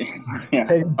integrity. T.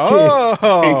 Yeah.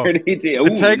 Oh, Integrity T. Ooh,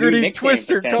 integrity new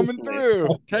twister nickname coming potentially. through.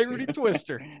 Integrity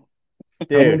twister.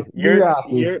 Dude,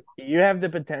 Rockies. you have the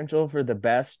potential for the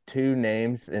best 2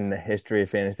 names in the history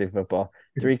of fantasy football.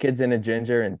 3 kids and a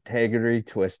ginger, integrity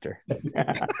twister.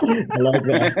 I like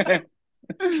that.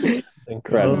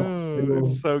 Incredible. Oh,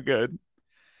 it's so good.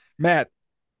 Matt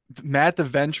the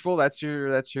Vengeful, that's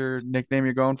your nickname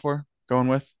you're going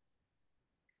with?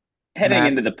 Heading Matt.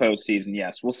 into the postseason,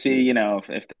 yes. We'll see,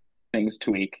 if things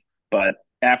tweak. But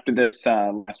after this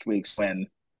last week's win,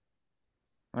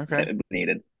 Okay. it was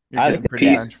needed.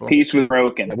 Peace was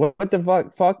broken. What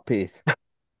the fuck peace?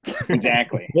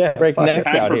 Exactly. Yeah, Break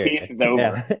necks Time out for here. peace is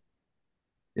over.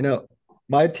 Yeah.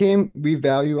 My team, we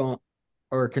value on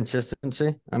our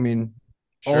consistency. I mean,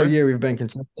 all year we've been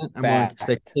consistent. I'm going to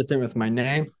stay consistent with my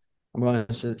name. I'm going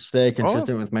to stay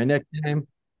consistent with my nickname,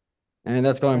 and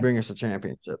that's going to bring us a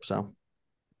championship. So,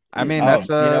 I mean, what?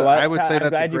 I would say I'm that's a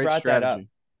glad you great brought that up. strategy.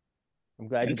 I'm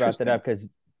glad you brought that up because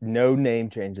no name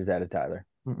changes out of Tyler.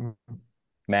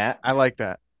 Matt, I like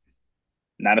that.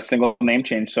 Not a single name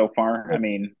change so far. I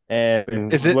mean,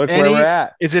 and is it look any, where we're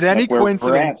at. Is it any Look where we're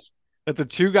coincidence that the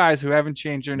 2 guys who haven't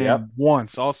changed their name Yep.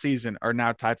 once all season are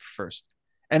now tied for first?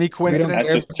 Any coincidence?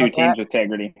 that's just 2 teams with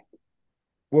integrity.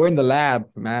 We're in the lab,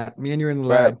 Matt. Me and you're in the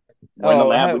Right. lab. We're in the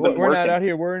lab. We've been we're not working. out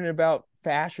here worrying about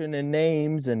fashion and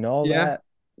names and all Yeah. that.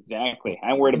 Exactly.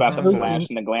 I'm worried about the flash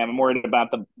and the glam. I'm worried about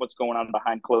what's going on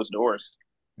behind closed doors.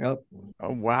 Yep.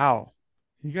 Oh wow.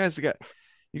 You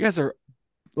guys are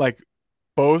like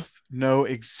both know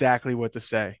exactly what to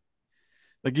say.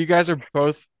 Like you guys are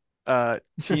both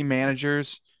team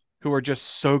managers who are just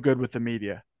so good with the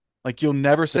media. Like you'll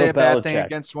never say Bill a bad thing Belichick.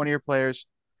 against one of your players.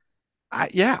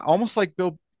 Yeah, almost like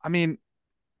Bill. I mean,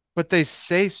 but they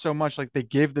say so much, like they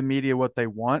give the media what they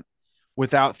want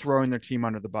without throwing their team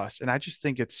under the bus. And I just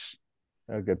think it's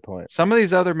Oh, good point. some of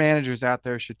these other managers out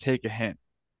there should take a hint,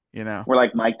 you know? We're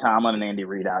like Mike Tomlin and Andy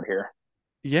Reid out here.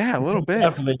 Yeah, a little bit.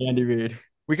 Definitely Andy Reid.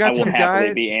 We I got will some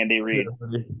happily be guys. Andy Reid.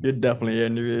 You're definitely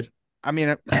Andy Reid. I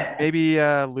mean, maybe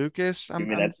Lucas, Give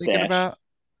me I'm that thinking stash. about,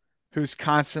 who's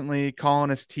constantly calling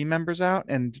his team members out,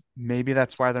 and maybe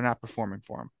that's why they're not performing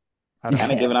for him. I don't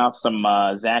Kind of know. giving off some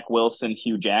Zach Wilson,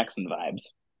 Hugh Jackson vibes.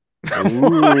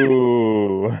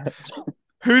 Ooh.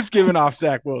 Who's giving off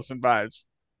Zach Wilson vibes?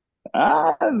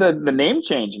 The name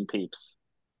changing peeps.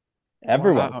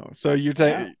 Everyone. Wow. So you Yeah.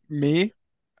 take me,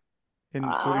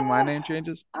 including my name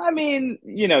changes? I mean,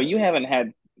 you haven't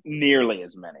had nearly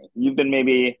as many. You've been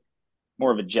maybe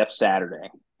more of a Jeff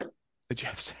Saturday. The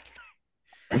Jeff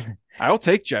Saturday. I'll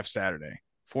take Jeff Saturday.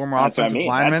 Former That's what I offensive mean.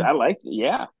 lineman. I like,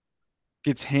 yeah.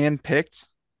 Gets handpicked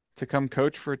to come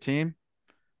coach for a team.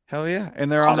 Hell yeah.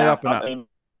 And they're on the up and up.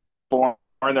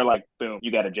 And they're like, boom,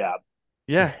 you got a job.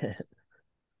 Yeah.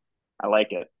 I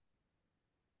like it.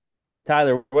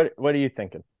 Tyler, what are you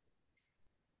thinking?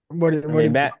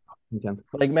 Matt,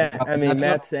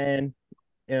 Matt's saying,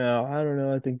 I don't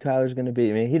know. I think Tyler's going to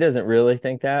beat me. He doesn't really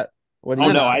think that. What do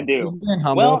you? No, I do.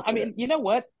 Well, I mean, you know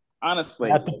what? Honestly,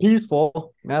 not the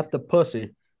peaceful, not the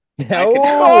pussy.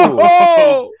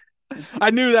 Oh,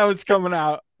 I knew that was coming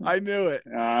out. I knew it.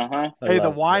 Hey, the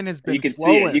wine has been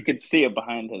flowing. See it. You could see it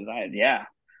behind his eyes. Yeah.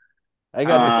 I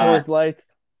got the Coors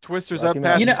Lights. Twister's up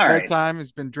past his bedtime.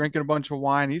 He's been drinking a bunch of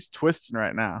wine. He's twisting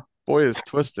right now. Boy is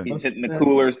twisting. He's hitting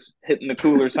the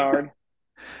coolers hard.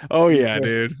 Oh yeah,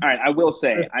 dude. All right, I will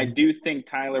say I do think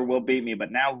Tyler will beat me,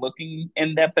 but now looking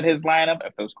in depth at his lineup,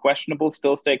 if those questionables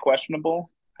still stay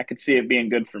questionable, I could see it being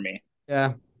good for me.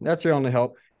 Yeah, that's your only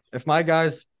hope. If my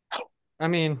guys,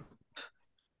 unless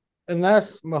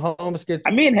Mahomes gets,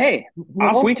 hey,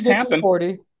 off weeks happen.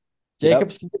 40,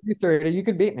 Jacobs can give you 30. You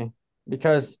could beat me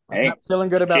because I'm not feeling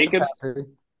good about Jacobs.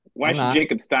 Why should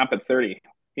Jacobs stop at 30?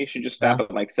 He should just stop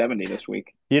at like 70 this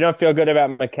week. You don't feel good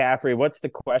about McCaffrey. What's the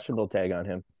questionable tag on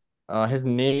him? His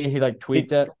knee, he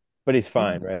tweaked it. But he's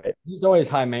fine, right? He's always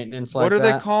high maintenance. What are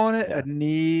they calling it? Yeah. A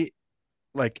knee,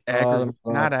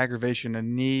 not aggravation, a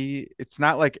knee. It's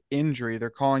not like injury. They're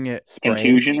calling it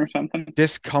contusion or something.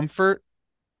 Discomfort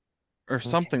or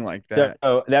something like that.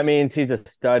 Oh, that means he's a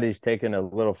stud. He's taking a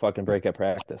little fucking break at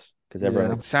practice because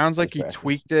everyone. It sounds like he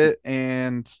tweaked it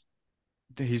and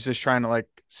he's just trying to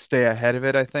stay ahead of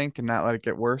it, I think, and not let it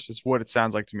get worse. Is what it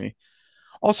sounds like to me.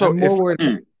 Also, I'm more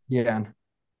worried. Yeah.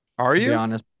 Are you? To be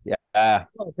honest. Yeah.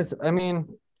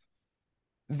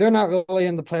 They're not really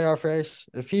in the playoff race.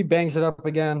 If he bangs it up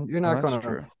again, you're not going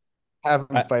to have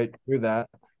him fight through that.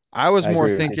 I was more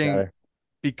thinking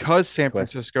because San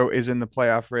Francisco is in the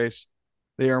playoff race,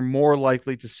 they are more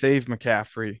likely to save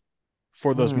McCaffrey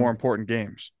for those more important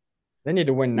games. They need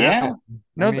to win now.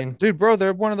 No, dude, bro,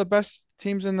 they're one of the best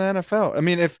teams in the NFL. I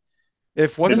mean, if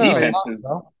what's the defense is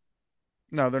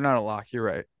no, they're not a lock. You're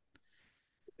right.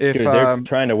 If dude, they're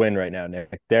trying to win right now,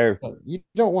 Nick, they're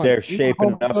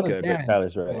shaping up good. But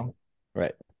Tyler's right.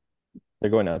 Right,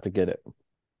 they're going out to get it.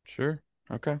 Sure.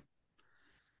 Okay.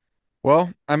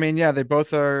 Well, I mean, yeah, they both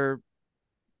have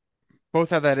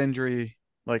that injury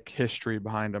history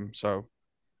behind them, so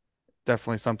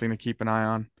definitely something to keep an eye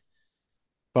on.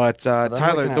 But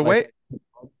Tyler, the way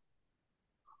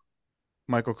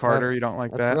Michael Carter, you don't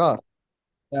like that? Rough.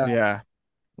 Yeah.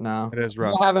 No, it is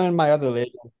rough. I have him in my other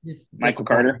league. Michael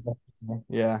Carter.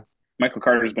 Yeah, Michael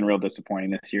Carter's been real disappointing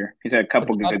this year. He's had a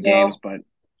couple good games, but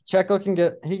Pacheco can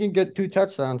get 2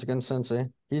 touchdowns against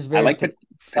Cincy. He's very. I like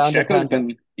Pacheco's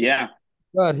been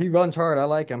good. He runs hard. I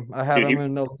like him. I have him in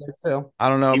another league too. I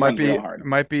don't know. It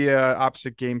might be a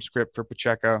opposite game script for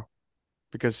Pacheco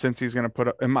because since he's going to put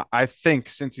up, I think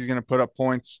since he's going to put up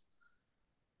points,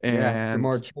 and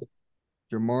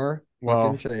Jamar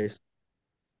fucking Chase.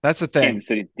 That's the thing. Kansas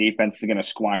City's defense is going to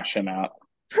squash him out.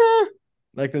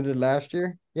 Like they did last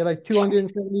year. He had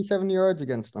 277 yards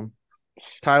against them.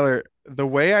 Tyler, the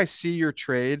way I see your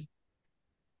trade,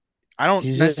 I don't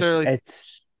necessarily.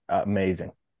 It's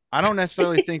amazing. I don't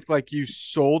necessarily think you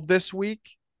sold this week.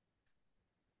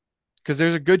 because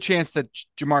there's a good chance that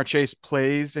Jamar Chase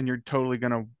plays and you're totally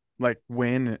gonna like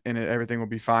win and everything will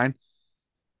be fine.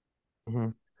 Mm-hmm.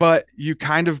 But you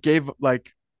kind of gave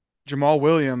like Jamal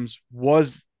Williams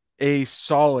was a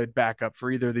solid backup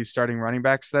for either of these starting running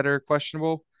backs that are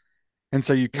questionable. And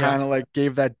so you kind of like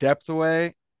gave that depth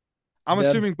away. I'm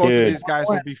assuming both of these guys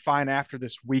will be fine after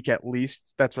this week at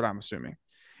least. That's what I'm assuming.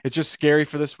 It's just scary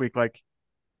for this week. Like,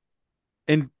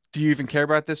 and do you even care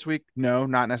about this week? No,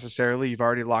 not necessarily. You've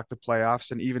already locked the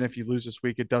playoffs. And even if you lose this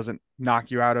week, it doesn't knock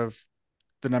you out of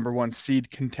the number one seed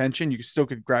contention. You still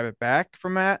could grab it back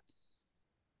from that.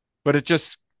 But it's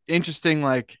just interesting,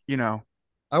 like,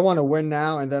 I want to win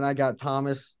now, and then I got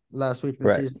Thomas last week in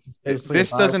the season.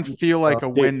 This doesn't feel like a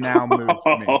win now move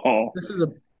to me. This is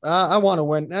I want to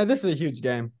win. This is a huge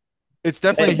game. It's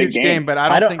definitely a huge game, but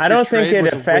I don't think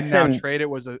it affects him. Trade. It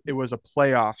was a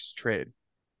playoffs trade.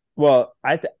 Well,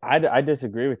 I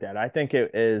disagree with that. I think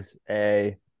it is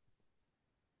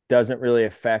doesn't really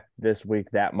affect this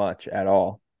week that much at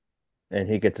all, and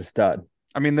he gets a stud.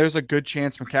 I mean, there's a good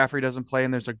chance McCaffrey doesn't play,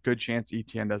 and there's a good chance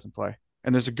ETN doesn't play,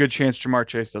 and there's a good chance Jamar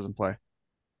Chase doesn't play.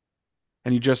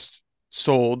 And you just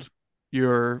sold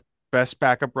your best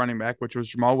backup running back, which was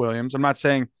Jamal Williams. I'm not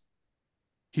saying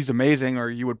he's amazing or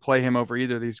you would play him over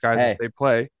either of these guys if they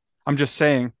play. I'm just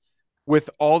saying with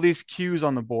all these Qs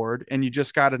on the board and you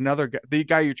just got another guy, the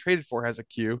guy you traded for has a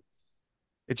Q.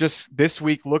 It just this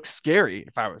week looks scary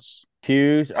if I was.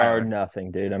 Qs are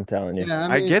nothing, dude. I'm telling you. Yeah,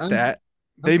 I get that.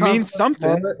 They mean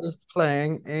something. Is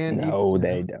playing and no,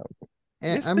 they don't.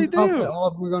 And yes, they do. All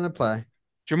of them are going to play.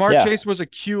 Jamar Chase was a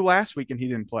Q last week and he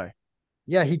didn't play.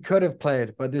 Yeah, he could have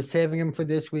played, but they're saving him for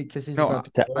this week because he's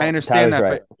about to I understand that,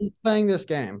 right. but he's playing this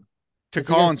game. To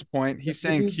Colin's point, he's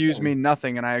saying Qs mean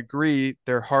nothing, and I agree.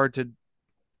 They're hard to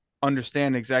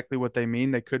understand exactly what they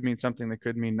mean. They could mean something. They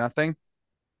could mean nothing.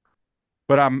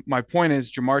 But my point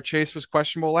is, Jamar Chase was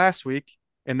questionable last week,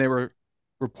 and there were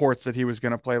reports that he was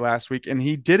going to play last week, and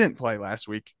he didn't play last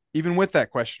week, even with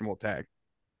that questionable tag.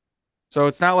 So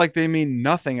it's not like they mean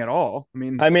nothing at all.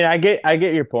 I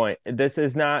get your point. This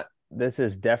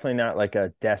is definitely not like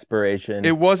a desperation.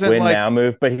 It wasn't win like now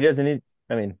move, but he doesn't need.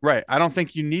 Right. I don't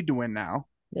think you need to win now.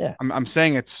 Yeah. I'm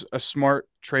saying it's a smart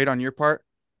trade on your part,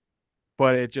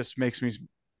 but it just makes me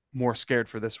more scared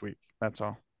for this week. That's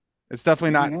all. It's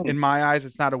definitely not, in my eyes,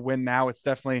 it's not a win now. It's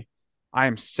definitely, I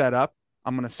am set up.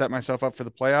 I'm going to set myself up for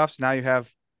the playoffs. Now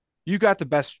you got the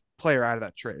best player out of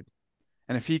that trade.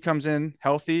 And if he comes in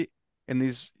healthy in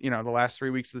these, the last 3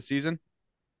 weeks of the season,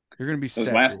 you're going to be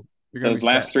set. Those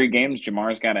last 3 games,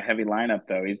 Jamar's got a heavy lineup,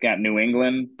 though. He's got New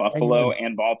England, Buffalo,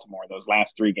 and Baltimore, those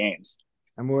last 3 games.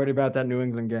 I'm worried about that New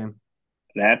England game.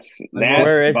 That's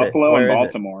Where is Buffalo and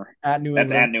Baltimore. At New England.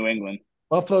 That's at New England.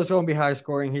 Buffalo's going to be high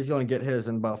scoring. He's going to get his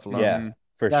in Buffalo. Yeah,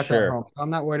 that's sure. At home. I'm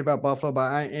not worried about Buffalo, but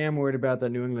I am worried about that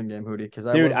New England game,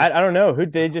 Hootie. I don't know.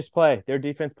 Who'd they just play? Their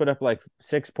defense put up like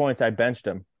 6 points. I benched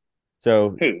them.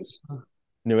 So who's?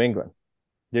 New England.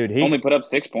 Dude, he only put up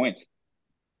 6 points.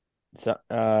 So,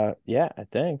 yeah, I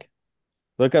think.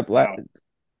 Look up. Wow.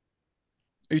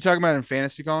 Are you talking about in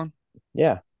fantasy, Colin?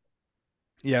 Yeah.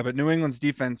 Yeah, but New England's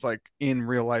defense, like in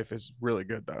real life, is really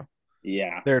good though.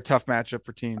 Yeah, they're a tough matchup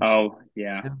for teams. Oh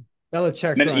yeah,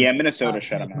 Minnesota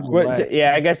shut them out.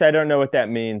 I guess I don't know what that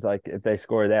means. Like, if they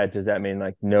score that, does that mean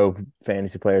like no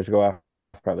fantasy players go off?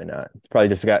 Probably not. It's probably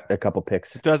just got a couple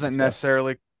picks. It doesn't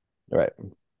necessarily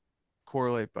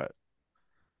correlate, but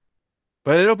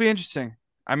it'll be interesting.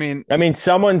 I mean,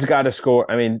 someone's got to score.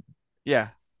 Yeah.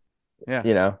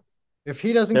 If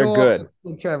he doesn't go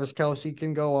off, Travis Kelce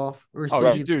can go off. Or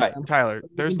Tyler,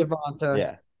 there's Devonta.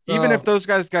 Yeah. Even if those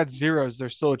guys got zeros,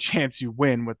 there's still a chance you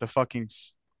win with the fucking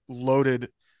loaded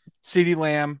CeeDee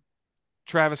Lamb,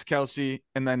 Travis Kelce,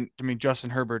 and then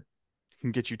Justin Herbert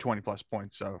can get you 20 plus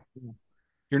points. So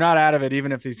you're not out of it,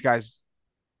 even if these guys,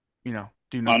 do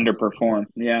nothing. Underperform.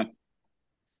 Yeah.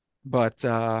 But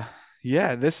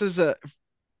this is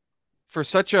for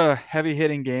such a heavy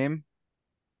hitting game.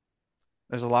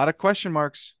 There's a lot of question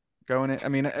marks going in. I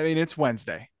mean, it's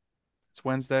Wednesday.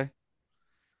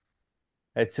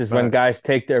 It's just when guys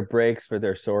take their breaks for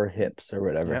their sore hips or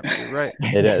whatever. Yep, you're right.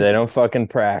 They don't fucking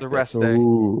practice. It's the rest day.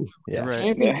 Ooh, yeah.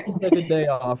 Right. Take a day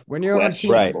off. When you're on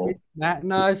team, Matt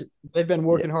and I, they've been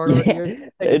working hard all year.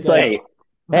 It's like,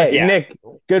 hey, Nick,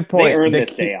 good point. They earned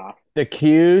this day off. The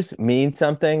Qs mean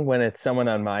something when it's someone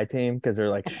on my team because they're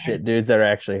like shit dudes that are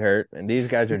actually hurt, and these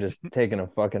guys are just taking a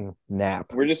fucking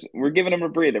nap. We're giving them a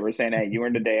breather. We're saying, hey, you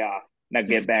earned a day off. Now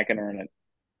get back and earn it.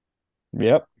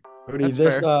 Yep.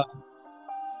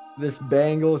 This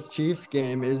Bengals Chiefs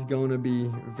game is going to be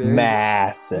very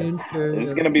massive.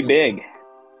 It's going to be big.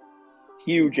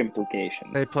 Huge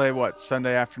implications. They play what,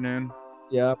 Sunday afternoon?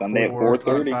 Yeah. Sunday at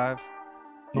 4:30.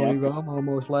 Tony Romo,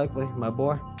 most likely, my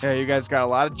boy. Yeah, you guys got a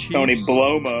lot of Chiefs. Tony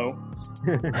Blomo.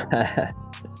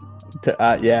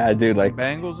 Yeah, dude. Like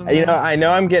Bengals. I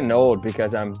know I'm getting old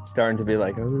because I'm starting to be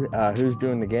like, who's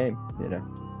doing the game? I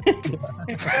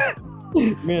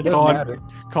mean, it doesn't matter.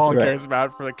 Colin cares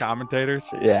about for the commentators.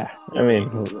 Yeah, I mean,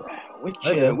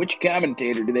 which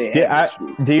commentator do they have?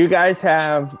 Do you guys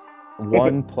have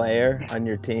one player on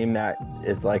your team that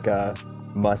is like a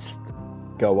must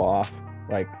go off?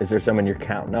 Like, is there someone you're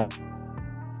counting up?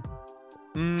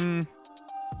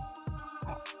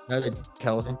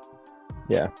 Kelsey.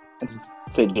 Yeah.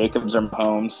 I'd say Jacobs or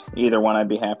Mahomes. Either one I'd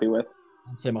be happy with.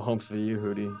 I'd say Mahomes for you,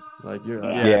 Hootie. Like you're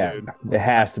dude. It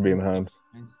has to be Mahomes.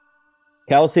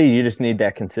 Kelsey, you just need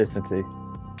that consistency.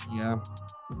 Yeah.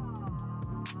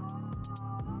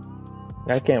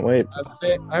 I can't wait.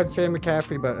 I'd say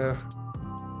McCaffrey, but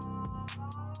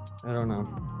I don't know.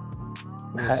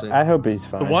 I hope he's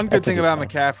fine. The one good thing about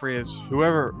McCaffrey is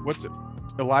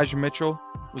Elijah Mitchell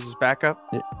was his backup?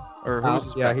 Yeah. Or who was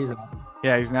his backup?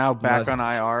 He's now back on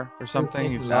IR or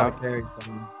something. He's out.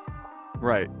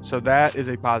 Right. So that is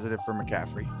a positive for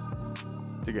McCaffrey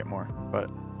to get more.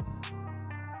 But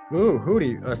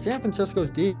Hootie, San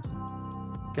Francisco's deep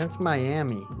against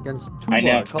Miami, against Tua. I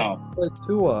know.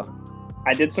 Tua.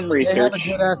 I did some research. They have a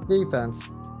good ass defense.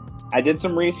 I did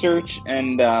some research,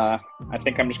 and I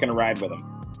think I'm just going to ride with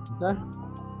them. Okay.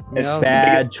 It's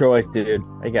bad choice, dude.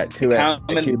 I got two at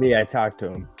QB. I talked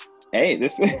to him. Hey,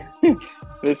 this is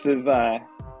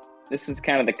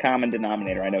kind of the common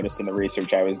denominator I noticed in the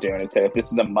research I was doing. Is that if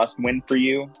this is a must-win for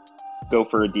you, go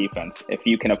for a defense. If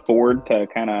you can afford to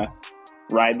kind of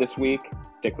ride this week,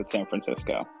 stick with San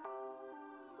Francisco.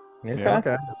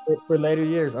 Okay. For later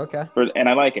years, okay. And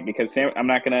I like it because I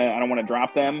don't want to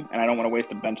drop them, and I don't want to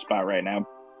waste a bench spot right now.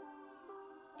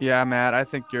 Yeah, Matt, I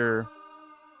think you're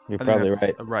probably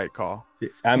right. A right call.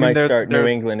 I might start New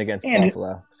England against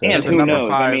Buffalo. So and who knows?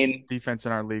 I mean, defense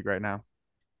in our league right now.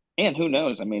 And who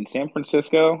knows? I mean, San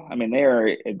Francisco. I mean, they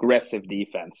are aggressive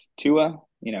defense. Tua,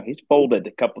 he's folded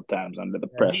a couple times under the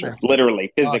pressure.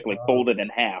 Literally, physically folded in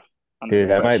half.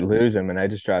 Dude, I might lose him, and I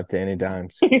just dropped Danny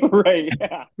Dimes. Right?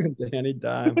 Yeah. Danny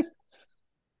Dimes.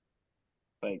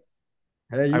 Like,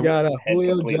 hey, you got a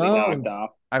Julio Jones.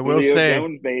 I will say,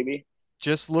 Jones, baby.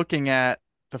 Just looking at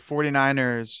the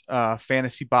 49ers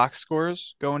fantasy box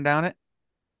scores going down it,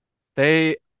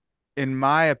 they, in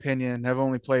my opinion, have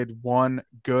only played one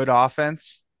good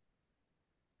offense,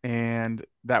 and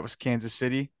that was Kansas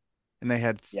City, and they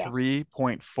had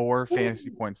 3.4 fantasy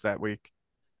points that week.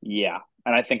 Yeah,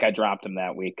 and I think I dropped him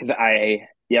that week because I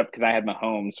had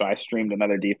Mahomes, so I streamed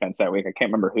another defense that week. I can't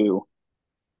remember who.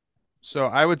 So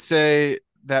I would say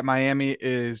that Miami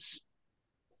is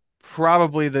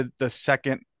probably the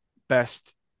second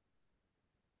best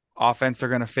offense they're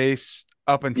going to face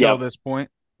up until this point,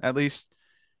 at least.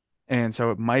 And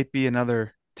so it might be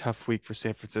another tough week for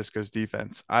San Francisco's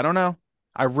defense. I don't know.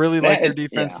 I really like their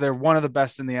defense. Yeah. They're one of the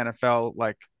best in the NFL,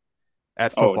 like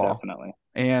at football. Oh, definitely.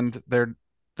 And they're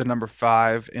the number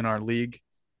 5 in our league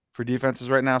for defenses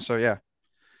right now. So yeah.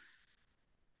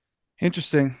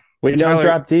 Interesting. We don't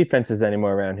drop defenses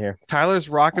anymore around here. Tyler's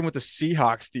rocking with the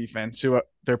Seahawks defense, who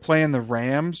they're playing the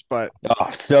Rams, but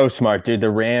so smart, dude.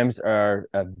 The Rams are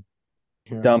a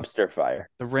dumpster fire.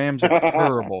 The Rams are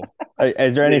terrible.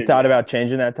 Is there any thought about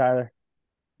changing that, Tyler?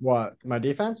 What, my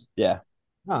defense? Yeah.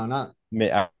 No, not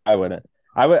me. I wouldn't.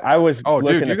 I was. Oh,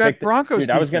 dude, you got Broncos. Dude,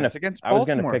 I was gonna against Baltimore.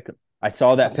 I was gonna pick. I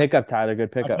saw that pickup, Tyler.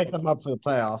 Good pickup. I picked them up for the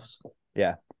playoffs.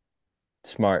 Yeah,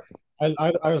 smart.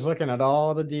 I was looking at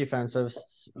all the defensives,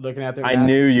 looking at their. I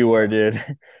knew you were, dude.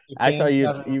 I saw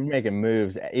you making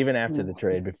moves even after the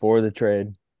trade, before the trade.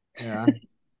 Yeah.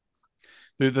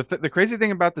 Dude, the crazy thing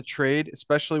about the trade,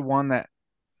 especially one that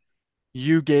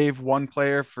you gave one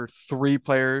player for 3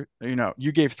 players,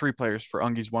 you gave 3 players for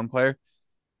Ungi's 1 player,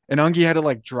 and Ungi had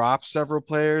to drop several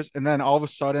players, and then all of a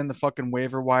sudden the fucking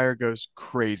waiver wire goes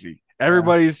crazy.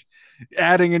 Everybody's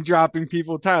adding and dropping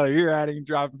people. Tyler, you're adding and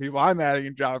dropping people. I'm adding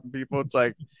and dropping people. It's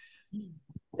like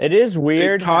it is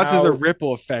weird. It causes a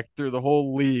ripple effect through the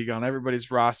whole league on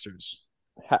everybody's rosters.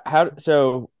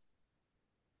 So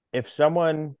if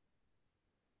someone,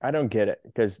 I don't get it,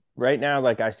 because right now,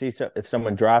 I see if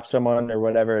someone drops someone or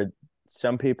whatever,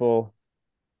 some people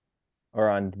are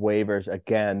on waivers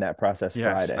again. That process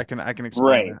Friday. I can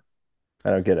explain that.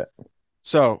 I don't get it.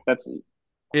 So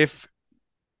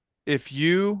if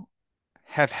you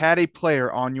have had a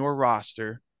player on your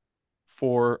roster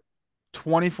for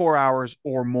 24 hours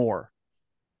or more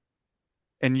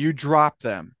and you drop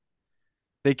them,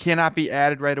 they cannot be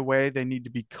added right away. They need to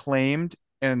be claimed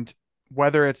and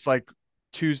whether it's like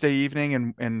Tuesday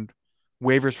evening and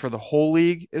waivers for the whole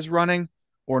league is running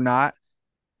or not,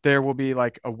 there will be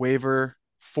like a waiver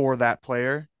for that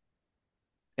player.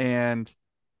 And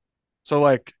so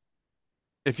like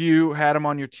if you had him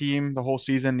on your team the whole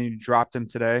season and you dropped him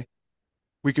today,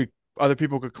 other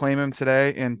people could claim him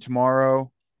today, and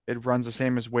tomorrow it runs the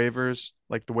same as waivers,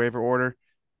 like the waiver order.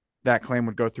 That claim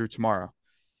would go through tomorrow.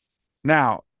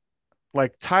 Now,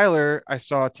 like Tyler, I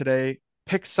saw today,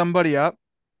 picked somebody up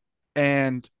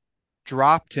and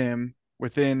dropped him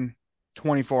within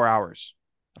 24 hours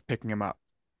of picking him up.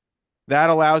 That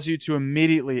allows you to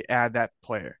immediately add that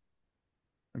player.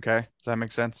 Okay. Does that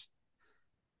make sense?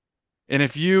 And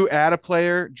if you add a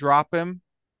player, drop him,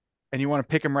 and you want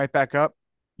to pick him right back up,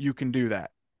 you can do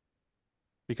that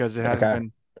because it hasn't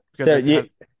been. Because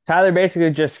Tyler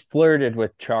basically just flirted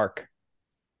with Chark.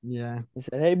 Yeah. He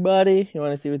said, "Hey, buddy, you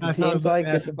want to see what the team's like?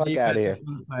 Get the fuck out of here."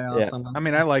 Yeah. I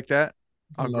mean, I like that.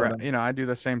 I do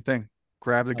the same thing.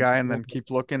 Grab the guy and then keep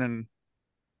looking and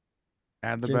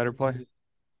add the better play.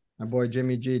 My boy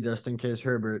Jimmy G, just in case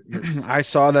Herbert. I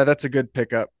saw that. That's a good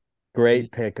pickup.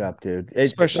 Great pickup, dude.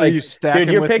 Especially you stack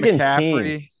him with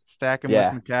McCaffrey. Teams. Stack him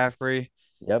with McCaffrey.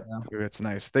 Yep. Dude, it's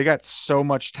nice. They got so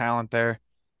much talent there.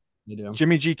 You do.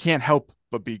 Jimmy G can't help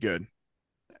but be good.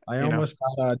 I almost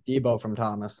got Debo from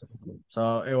Thomas.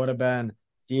 So it would have been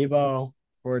Debo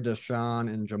for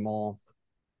Deshaun and Jamal.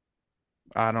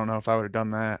 I don't know if I would have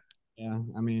done that. Yeah,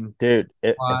 I mean, dude,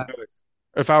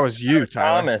 if I was you,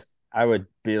 Tyler, Thomas, I would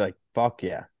be like, fuck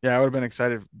yeah. Yeah, I would have been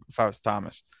excited if I was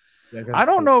Thomas. Yeah, I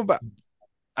don't know, but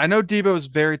I know Debo is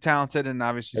very talented, and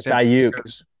obviously it's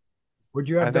Ayuk. Would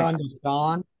you have done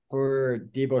Deshaun for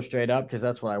Debo straight up? Because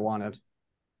that's what I wanted.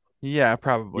 Yeah,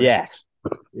 probably. Yes.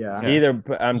 Yeah. Either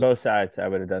on both sides, I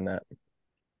would have done that.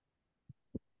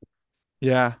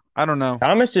 Yeah, I don't know.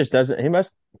 Thomas just doesn't. He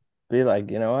must be like,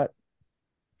 you know what?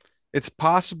 It's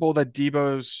possible that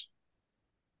Debo's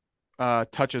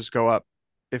touches go up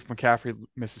if McCaffrey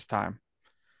misses time,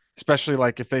 especially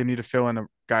like if they need to fill in a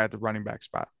guy at the running back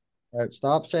spot. All right,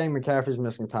 stop saying McCaffrey's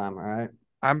missing time. All right.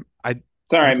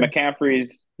 It's all right.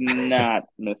 McCaffrey's not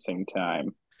missing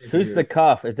time. Who's the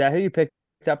cuff? Is that who you picked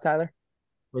up, Tyler?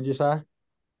 What'd you say?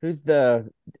 Who's the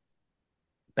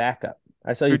backup?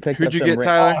 I saw you picked up. Who'd you get,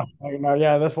 Tyler? No,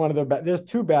 yeah, that's one of the. There's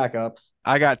two backups.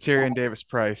 I got Tyrion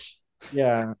Davis-Price.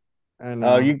 Yeah,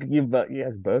 and you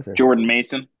guys both are. Jordan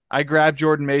Mason. I grabbed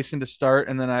Jordan Mason to start,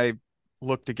 and then I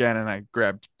looked again and I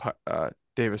grabbed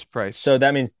Davis-Price. So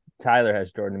that means Tyler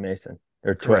has Jordan Mason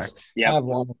or correct? Yeah,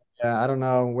 I don't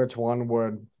know which one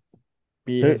would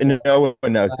be. No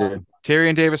one knows, dude.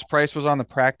 Tyrion Davis-Price was on the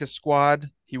practice squad.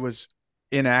 He was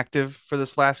inactive for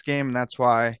this last game, and that's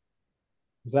why.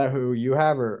 Is that who you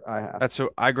have or I have? That's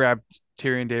who I grabbed.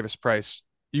 Tyrion Davis-Price.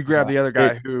 You grabbed the other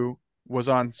guy who was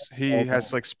on. He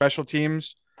has like special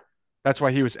teams. That's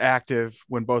why he was active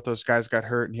when both those guys got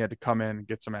hurt, and he had to come in and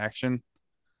get some action.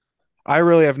 I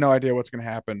really have no idea what's going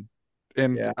to happen,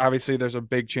 and obviously there's a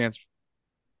big chance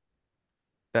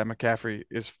that McCaffrey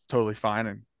is totally fine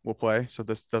and will play. So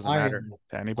this doesn't matter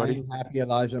to anybody. I'm happy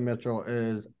Elijah Mitchell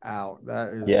is out. That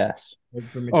is good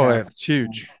for McCaffrey. Oh, that's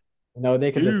huge. No,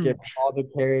 they can just get all the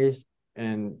carries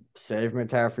and save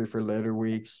McCaffrey for later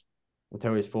weeks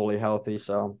until he's fully healthy.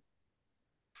 So,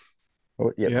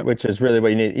 which is really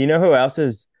what you need. You know who else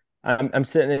is? I'm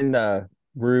sitting in the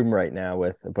room right now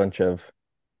with a bunch of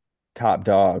top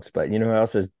dogs, but you know who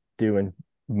else is doing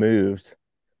moves?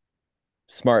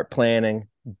 Smart planning,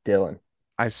 Dylan.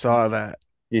 I saw that.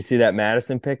 You see that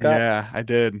Madison pickup? Yeah, I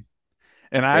did.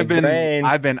 And I've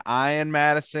been eyeing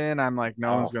Madison. I'm like,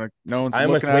 no one's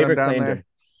looking at him down there.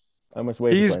 I almost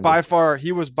waited.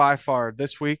 He was by far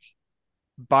this week,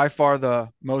 by far the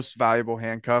most valuable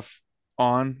handcuff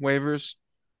on waivers.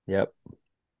 Yep.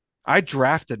 I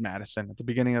drafted Madison at the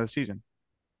beginning of the season.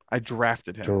 I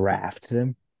drafted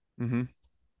him. Mm-hmm.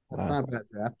 That's not a bad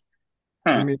draft.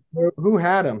 I mean, who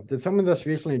had him? Did someone just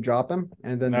recently drop him?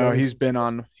 And then no, he's been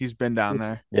down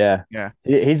there. Yeah.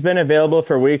 He's been available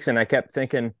for weeks, and I kept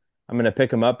thinking I'm going to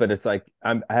pick him up, but it's like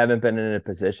I haven't been in a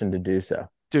position to do so.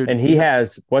 Dude, and he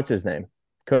has what's his name?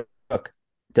 Cook.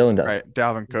 Dylan does. Right,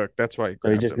 Dalvin Cook. That's why he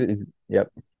grabbed him.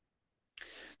 Yep.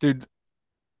 Dude,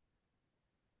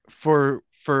 for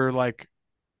like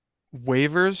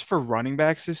waivers for running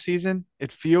backs this season,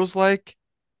 it feels like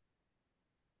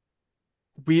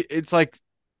it's like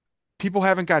people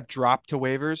haven't got dropped to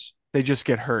waivers. They just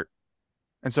get hurt.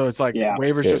 And so it's like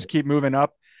waivers just keep moving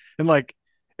up. And like,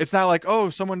 it's not like, oh,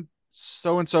 someone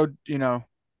so-and-so,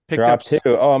 picked Drop up. two.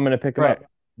 Oh, I'm going to pick him up.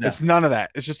 No. It's none of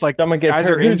that. It's just like someone gets guys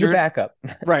hurt. are Who's your injured. backup?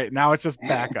 Right. Now it's just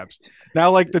backups.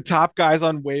 Now, like the top guys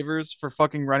on waivers for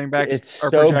fucking running backs It's are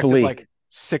so projected bleak. like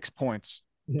 6 points.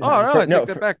 Yeah. Oh, no, I take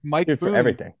that for, back. Mike dude, for Boone,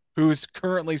 everything. who's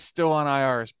currently still on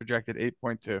IR, is projected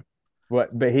 8.2.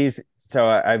 What? But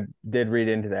I did read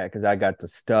into that because I got the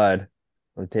stud,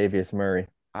 Latavius Murray.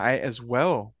 I as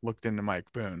well looked into Mike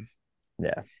Boone.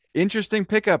 Yeah. Interesting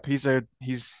pickup. He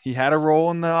had a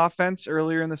role in the offense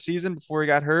earlier in the season before he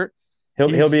got hurt. He'll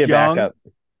be a young. backup.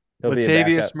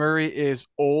 Latavius Murray is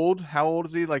old. How old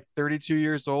is he? Like 32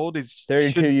 years old. He's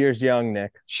 32 years young,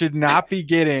 Nick. Should not be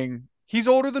getting. He's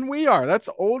older than we are. That's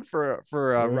old for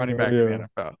a running back in the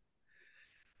NFL.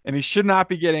 And he should not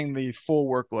be getting the full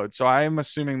workload. So I am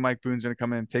assuming Mike Boone's going to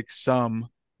come in and take some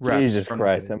reps. Jesus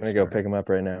Christ. I'm going to go pick him up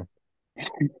right now.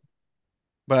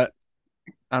 But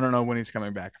I don't know when he's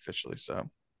coming back officially. So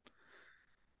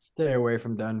stay away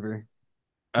from Denver.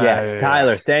 Yes,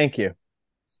 Tyler. Thank you.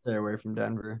 Stay away from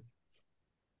Denver.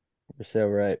 You're so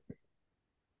right.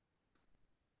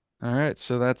 All right,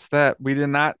 so that's that. We did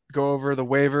not go over the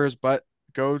waivers, but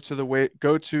go to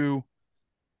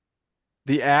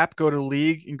the app, go to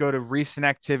league, and go to recent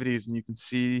activities, and you can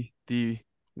see the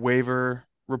waiver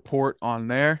report on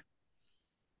there.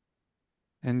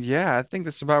 And yeah, I think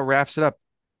this about wraps it up.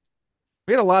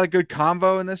 We had a lot of good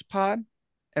convo in this pod,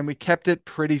 and we kept it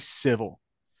pretty civil.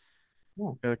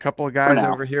 A couple of guys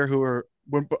over here who are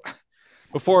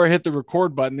before I hit the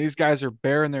record button, these guys are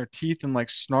baring their teeth and like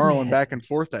snarling back and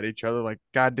forth at each other like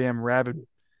goddamn rabid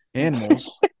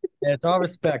animals. Yeah, it's all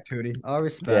respect, Hootie. All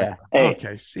respect. Yeah. Hey,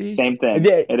 okay, see? Same thing.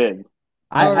 It is.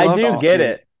 I do get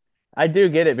it. I do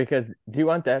get it because do you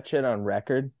want that shit on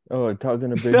record? Oh,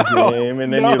 talking a big game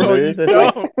and then you lose. It's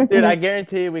like, dude, I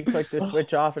guarantee you we click this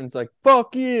switch off and it's like,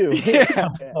 fuck you. Yeah.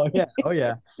 Oh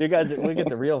yeah. You guys, we get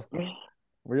the real stuff.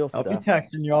 I'll be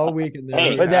texting you all week.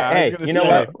 Hey, but you know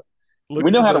what? We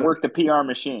know how to work the PR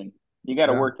machine. You got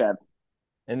to work that.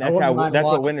 And that's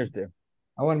what winners do.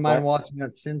 I wouldn't mind watching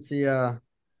that Cincy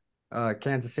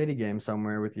Kansas City game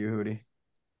somewhere with you, Hootie.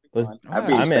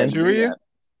 I'm in. Two of you?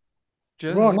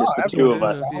 Just the two of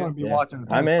us. I want to be watching.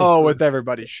 I'm in. Oh, with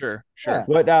everybody. Sure. Yeah.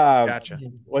 What? Gotcha.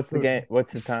 What's the game?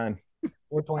 What's the time?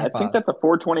 4:25. I think that's a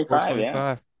 4:25.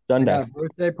 Yeah. Sunday. I got a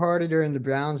birthday party during the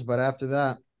Browns, but after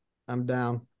that, I'm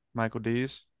down. Michael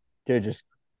D's. Dude, you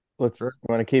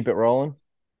want to keep it rolling?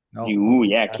 No.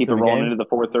 Keep it rolling into the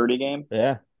 4:30 game.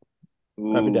 Yeah.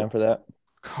 I'd be down for that.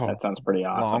 Oh, that sounds pretty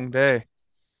awesome. Long day.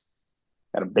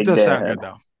 Got a big day. It does sound ahead. good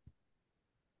though.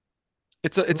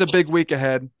 It's a big week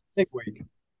ahead. Big week.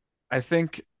 I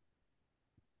think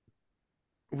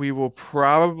we will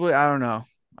probably. I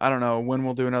don't know when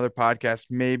we'll do another podcast.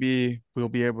 Maybe we'll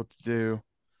be able to do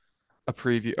a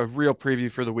real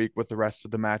preview for the week with the rest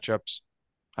of the matchups.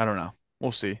 I don't know.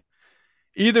 We'll see.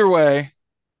 Either way,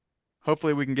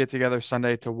 hopefully we can get together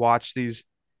Sunday to watch these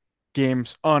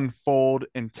games unfold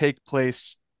and take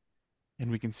place,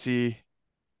 and we can see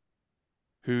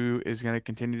who is going to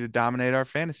continue to dominate our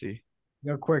fantasy.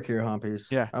 Go quick here, Humpies.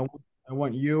 Yeah. I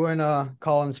want you and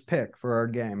Colin's pick for our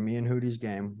game, me and Hootie's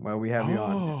game, while we have you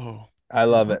on. I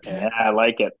love it. Yeah, I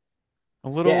like it. A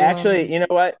little. Yeah, actually, you know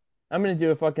what? I'm going to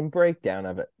do a fucking breakdown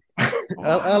of it.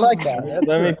 I like that.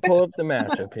 Let me pull up the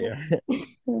matchup here.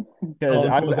 Because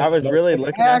I was really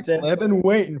looking at it. I've been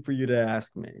waiting for you to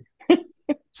ask me.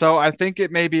 So I think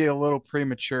it may be a little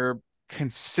premature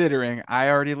considering I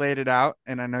already laid it out,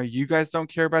 and I know you guys don't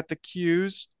care about the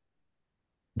Qs,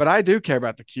 but I do care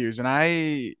about the Qs,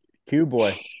 and Q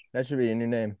boy. That should be a new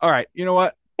name. All right, you know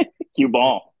what? Q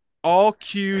ball. All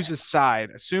Qs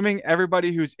aside, assuming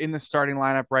everybody who's in the starting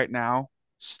lineup right now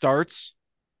starts,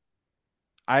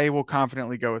 I will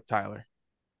confidently go with Tyler.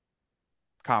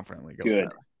 With Tyler.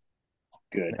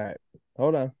 Good. All right.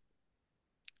 Hold on.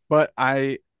 But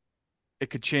it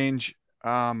could change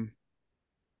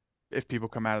if people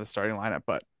come out of the starting lineup.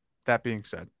 But that being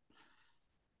said,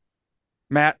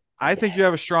 Matt, I think you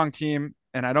have a strong team,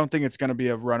 and I don't think it's going to be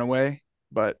a runaway,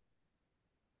 but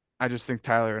I just think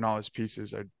Tyler and all his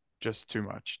pieces are just too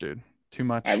much, dude. Too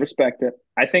much. I respect it.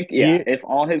 I think, if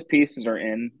all his pieces are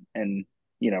in and,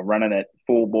 running at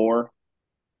full bore,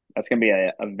 that's going to be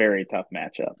a very tough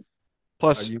matchup.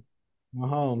 Plus,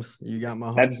 Mahomes. You got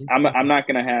Mahomes. I'm not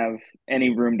going to have any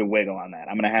room to wiggle on that.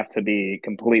 I'm going to have to be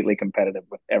completely competitive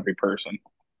with every person.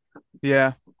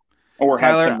 Yeah. Or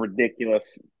Tyler, have some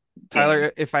ridiculous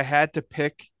Tyler, if I had to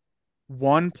pick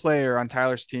one player on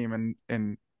Tyler's team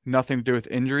and nothing to do with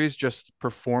injuries, just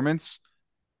performance,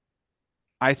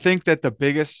 I think that the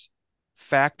biggest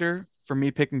factor for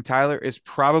me picking Tyler is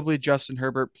probably Justin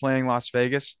Herbert playing Las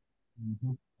Vegas.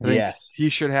 Mm-hmm. I think Yes. he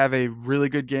should have a really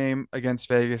good game against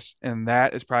Vegas, and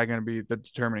that is probably going to be the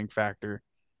determining factor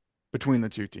between the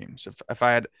two teams.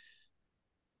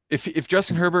 If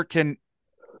Justin Herbert can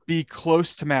be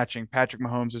close to matching Patrick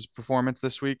Mahomes' performance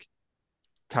this week,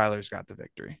 Tyler's got the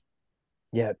victory.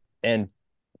 Yeah, and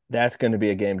that's going to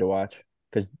be a game to watch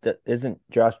because isn't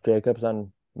Josh Jacobs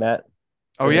on Matt?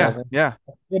 Oh yeah, yeah.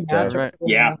 Good matchup. Right.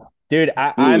 Yeah. Dude,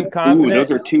 I'm confident.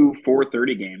 Those are two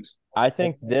 4:30 games. I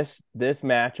think this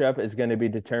matchup is going to be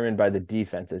determined by the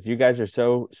defenses. You guys are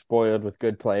so spoiled with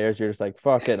good players. You're just like,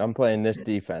 fuck it, I'm playing this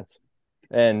defense.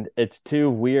 And it's two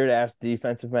weird-ass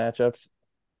defensive matchups.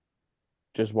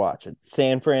 Just watch it.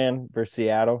 San Fran versus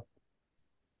Seattle.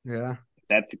 Yeah. If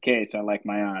that's the case, I like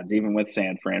my odds, even with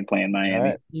San Fran playing Miami. All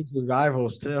right. Teams with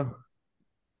rivals, too.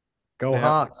 Go Yeah.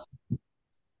 Hawks.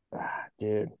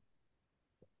 Dude.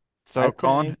 So,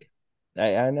 Colin?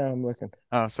 I know, I'm looking.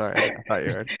 Oh, sorry. I thought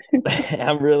you heard.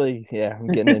 I'm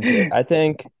getting into it. I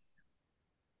think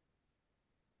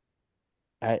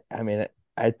I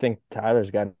think Tyler's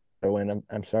got to win.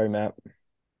 I'm sorry, Matt.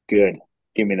 Good.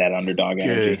 Give me that underdog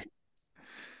energy.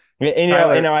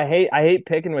 And I hate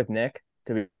picking with Nick,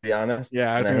 to be honest.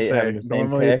 Yeah, I was going to say,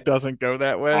 normally it doesn't go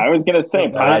that way. I was going to say,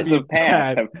 So pods of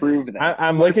past have proved that.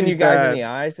 I'm looking you guys in the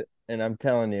eyes, and I'm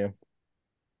telling you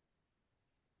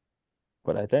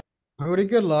what I think. Rudy,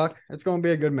 good luck. It's going to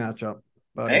be a good matchup.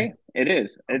 Buddy. Hey, it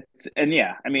is. I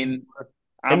mean,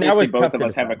 And that obviously was both tough of to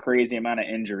us have a decide. crazy amount of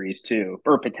injuries too,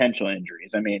 or potential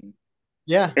injuries. I mean,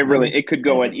 yeah, it could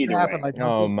go in anything either can happen, way. like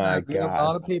Oh Uncle my Sam. We have a God.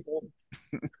 lot of people.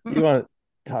 You want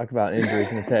to talk about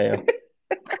injuries, Mateo?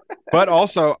 But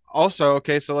also,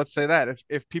 okay, so let's say that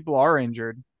if people are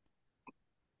injured,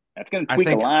 That's going to tweak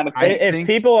a lot of I things. If think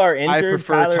people are I injured,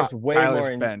 prefer Tyler's way Tyler's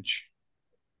more bench.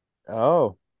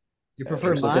 Oh, You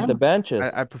prefer look at the mine? benches.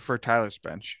 I prefer Tyler's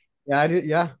bench. Yeah, I do.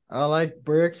 Yeah, I like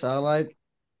Bricks. I like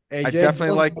AJ. I definitely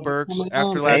Dillon. like Burks.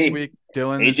 After last week,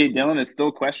 Dylan AJ Dillon is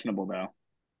still questionable though.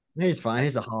 He's fine.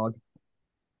 He's a hog.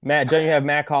 Matt, don't you have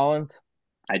Matt Collins?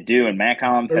 I do, and Matt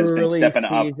Collins has been stepping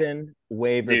up. Early season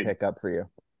waiver Dude. pickup for you.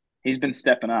 He's been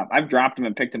stepping up. I've dropped him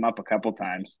and picked him up a couple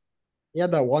times. He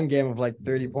had that one game of like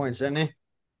 30 points, didn't he?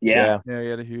 Yeah. Yeah, he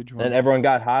had a huge one. And everyone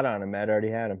got hot on him. Matt already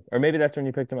had him. Or maybe that's when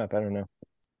you picked him up. I don't know.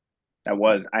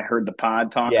 I heard the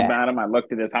pod talk Yeah. about him. I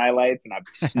looked at his highlights and I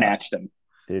snatched him.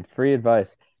 Dude, free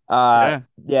advice.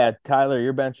 Yeah, Tyler,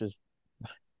 your bench is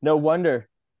no wonder.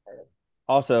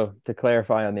 Also, to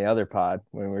clarify on the other pod,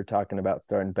 when we were talking about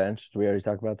starting bench, did we already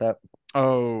talk about that?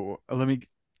 Oh,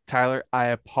 Tyler, I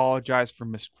apologize for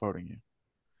misquoting you.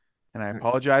 And I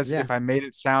apologize if I made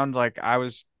it sound like I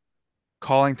was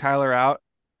calling Tyler out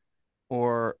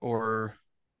or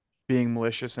being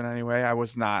malicious in any way. I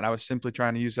was not. I was simply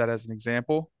trying to use that as an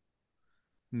example.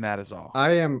 And that is all.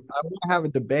 I want to have a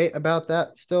debate about that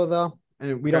still, though.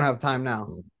 And we don't have time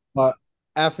now. But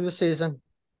after the season,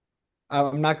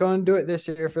 I'm not going to do it this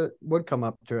year if it would come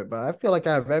up to it. But I feel like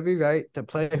I have every right to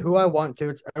play who I want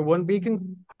to. I wouldn't be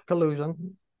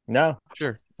collusion. No.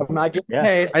 Sure. I'm not getting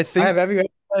paid. I have every right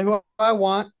to play who I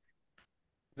want.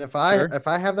 If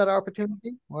I have that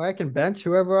opportunity where I can bench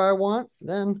whoever I want,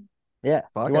 then you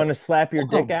want to slap your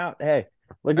dick out? Hey,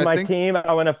 look at my team.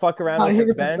 I want to fuck around with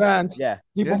the bench. Yeah,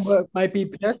 people might be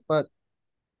pissed, but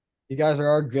you guys are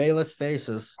our grayless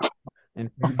faces.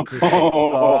 And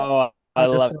I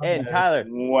love it. And Tyler,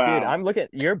 wow. Dude, I'm looking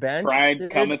at your bench. Pride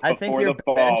cometh I think before your the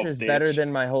fall, bench is bitch. better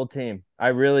than my whole team. I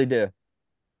really do.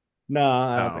 No,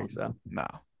 I don't think so. No.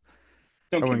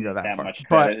 Don't I give wouldn't him go that that far. much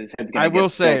But credit. His head's gonna I will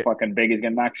get say, so fucking big. He's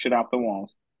gonna knock shit off the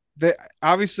walls.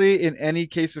 Obviously, in any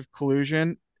case of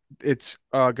collusion, it's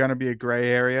going to be a gray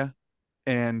area,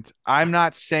 and I'm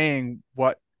not saying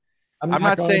what I'm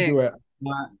not going to do it. I'm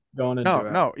not going to do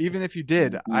it. No. Even if you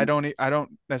did, I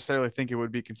don't necessarily think it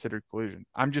would be considered collusion.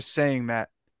 I'm just saying that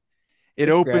it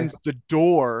opens the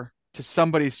door to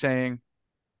somebody saying,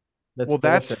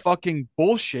 that's fucking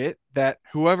bullshit that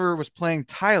whoever was playing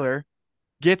Tyler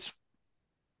gets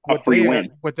what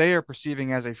they are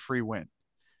perceiving as a free win.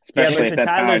 Especially if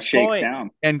that's how it shakes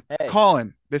down. And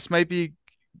Colin, this might be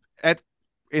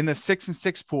in the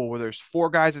 6-6 pool where there's 4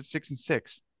 guys at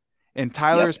 6-6, and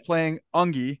Tyler is playing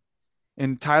Ungi,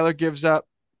 and Tyler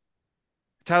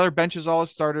benches all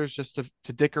his starters just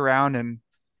to dick around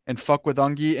and fuck with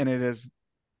Ungi, and it is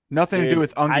nothing to do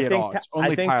with Ungi at all. It's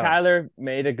only I think Tyler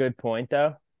made a good point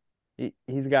though.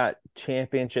 He's got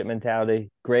championship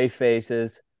mentality, gray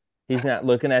faces. He's not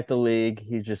looking at the league.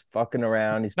 He's just fucking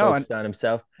around. He's focused on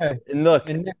himself. And look,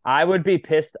 I would be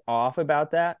pissed off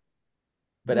about that.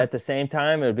 But at the same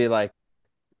time, it would be like,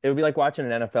 it would be like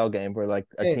watching an NFL game where like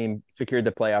a team secured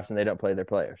the playoffs and they don't play their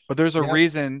players. But there's a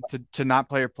reason to not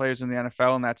play your players in the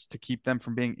NFL, and that's to keep them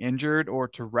from being injured or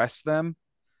to rest them.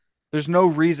 There's no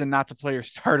reason not to play your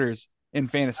starters in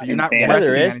fantasy. You're not resting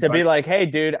there is anybody. To be like, hey,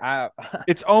 dude,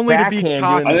 it's only to be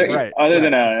cocky, right? Other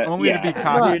than it's only to be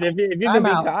cocky. Dude, if you can be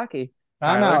cocky,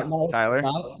 I'm out. No, Tyler,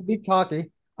 not to be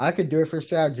cocky. I could do it for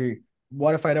strategy.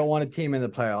 What if I don't want a team in the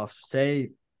playoffs?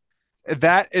 Say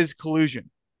that is collusion.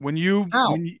 When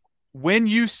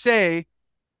you say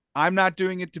I'm not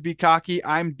doing it to be cocky,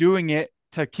 I'm doing it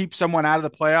to keep someone out of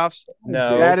the playoffs.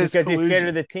 No, that is because collusion. He's scared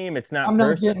of the team. It's not. I'm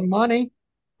not getting money.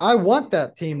 I want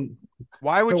that team.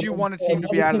 Why would you want a team to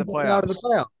be out of the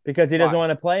playoffs? Because he doesn't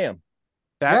want to play him.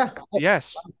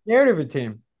 Yes. I'm scared of a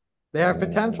team. They have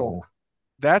potential.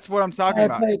 That's what I'm talking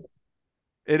about.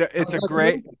 It's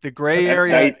the gray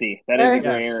area. Dicey. That is a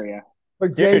gray area.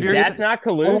 But dude, that's not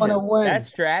collusion. That's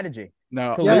strategy.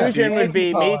 No, collusion would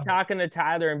be me talking to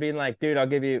Tyler and being like, "Dude, I'll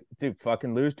give you,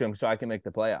 fucking lose to him so I can make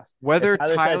the playoffs." Whether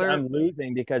Tyler says I'm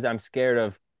losing because I'm scared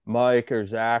of Mike or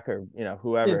Zach or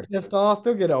whoever. Get pissed off,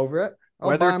 they'll get over it.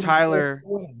 Whether Tyler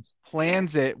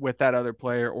plans it with that other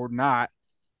player or not,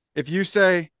 if you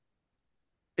say,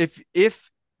 if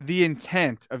the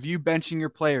intent of you benching your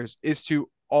players is to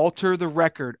alter the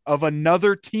record of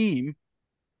another team,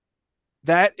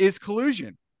 that is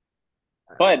collusion.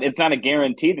 But it's not a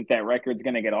guarantee that record's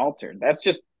going to get altered. That's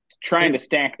just trying to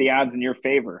stack the odds in your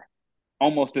favor,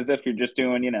 almost as if you're just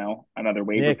doing, another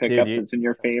waiver pickup that's in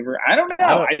your favor. I don't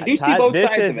know. I do see both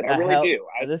sides of it. I really do.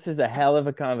 This is a hell of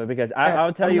a combo because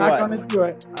I'll tell you what. I'm not going to do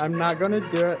it. I'm not going to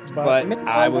do it. But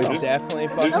I would definitely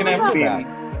fucking There's going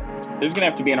to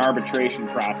have to be an arbitration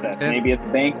process. Maybe at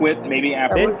the banquet, maybe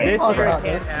after this year it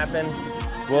can't happen.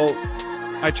 Well,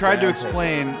 I tried to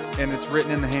explain, and it's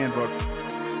written in the handbook,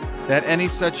 that any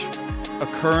such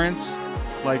occurrence,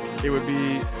 like it would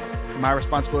be my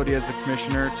responsibility as the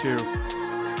commissioner to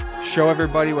show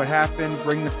everybody what happened,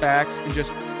 bring the facts, and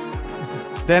just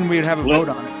then we'd have a vote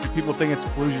on it. If people think it's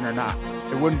collusion or not,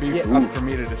 it wouldn't be up for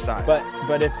me to decide. But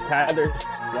if Tyler's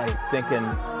thinking,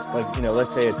 let's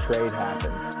say a trade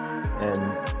happens and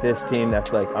this team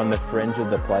that's on the fringe of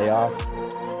the playoffs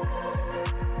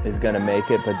is going to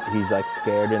make it, but he's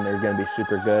scared and they're going to be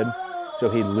super good. So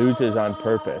he loses on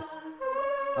purpose.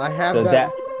 I have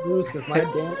that lose because my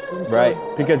right,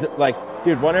 because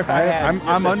dude, wonder if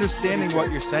I'm understanding what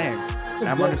you're saying.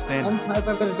 I'm understanding. Some type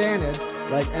of advantage,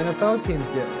 like NFL teams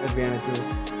get advantages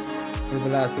for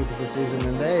the last week of the season,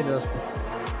 and they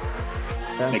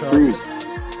cruise.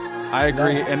 I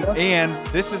agree, and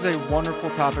this is a wonderful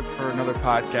topic for another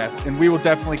podcast, and we will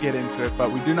definitely get into it.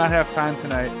 But we do not have time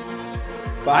tonight.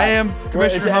 I am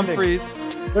Commissioner Humphreys.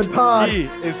 Good pod. He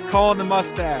is Colin the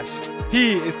Mustache.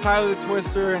 He is Tyler the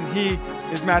Twister, and he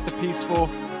is Matt the Peaceful.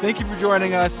 Thank you for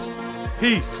joining us.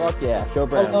 Peace. Fuck yeah. Go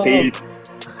Browns. Peace.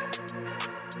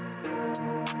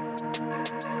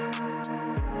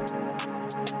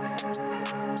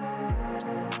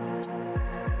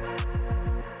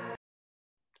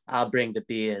 I'll bring the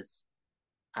beers.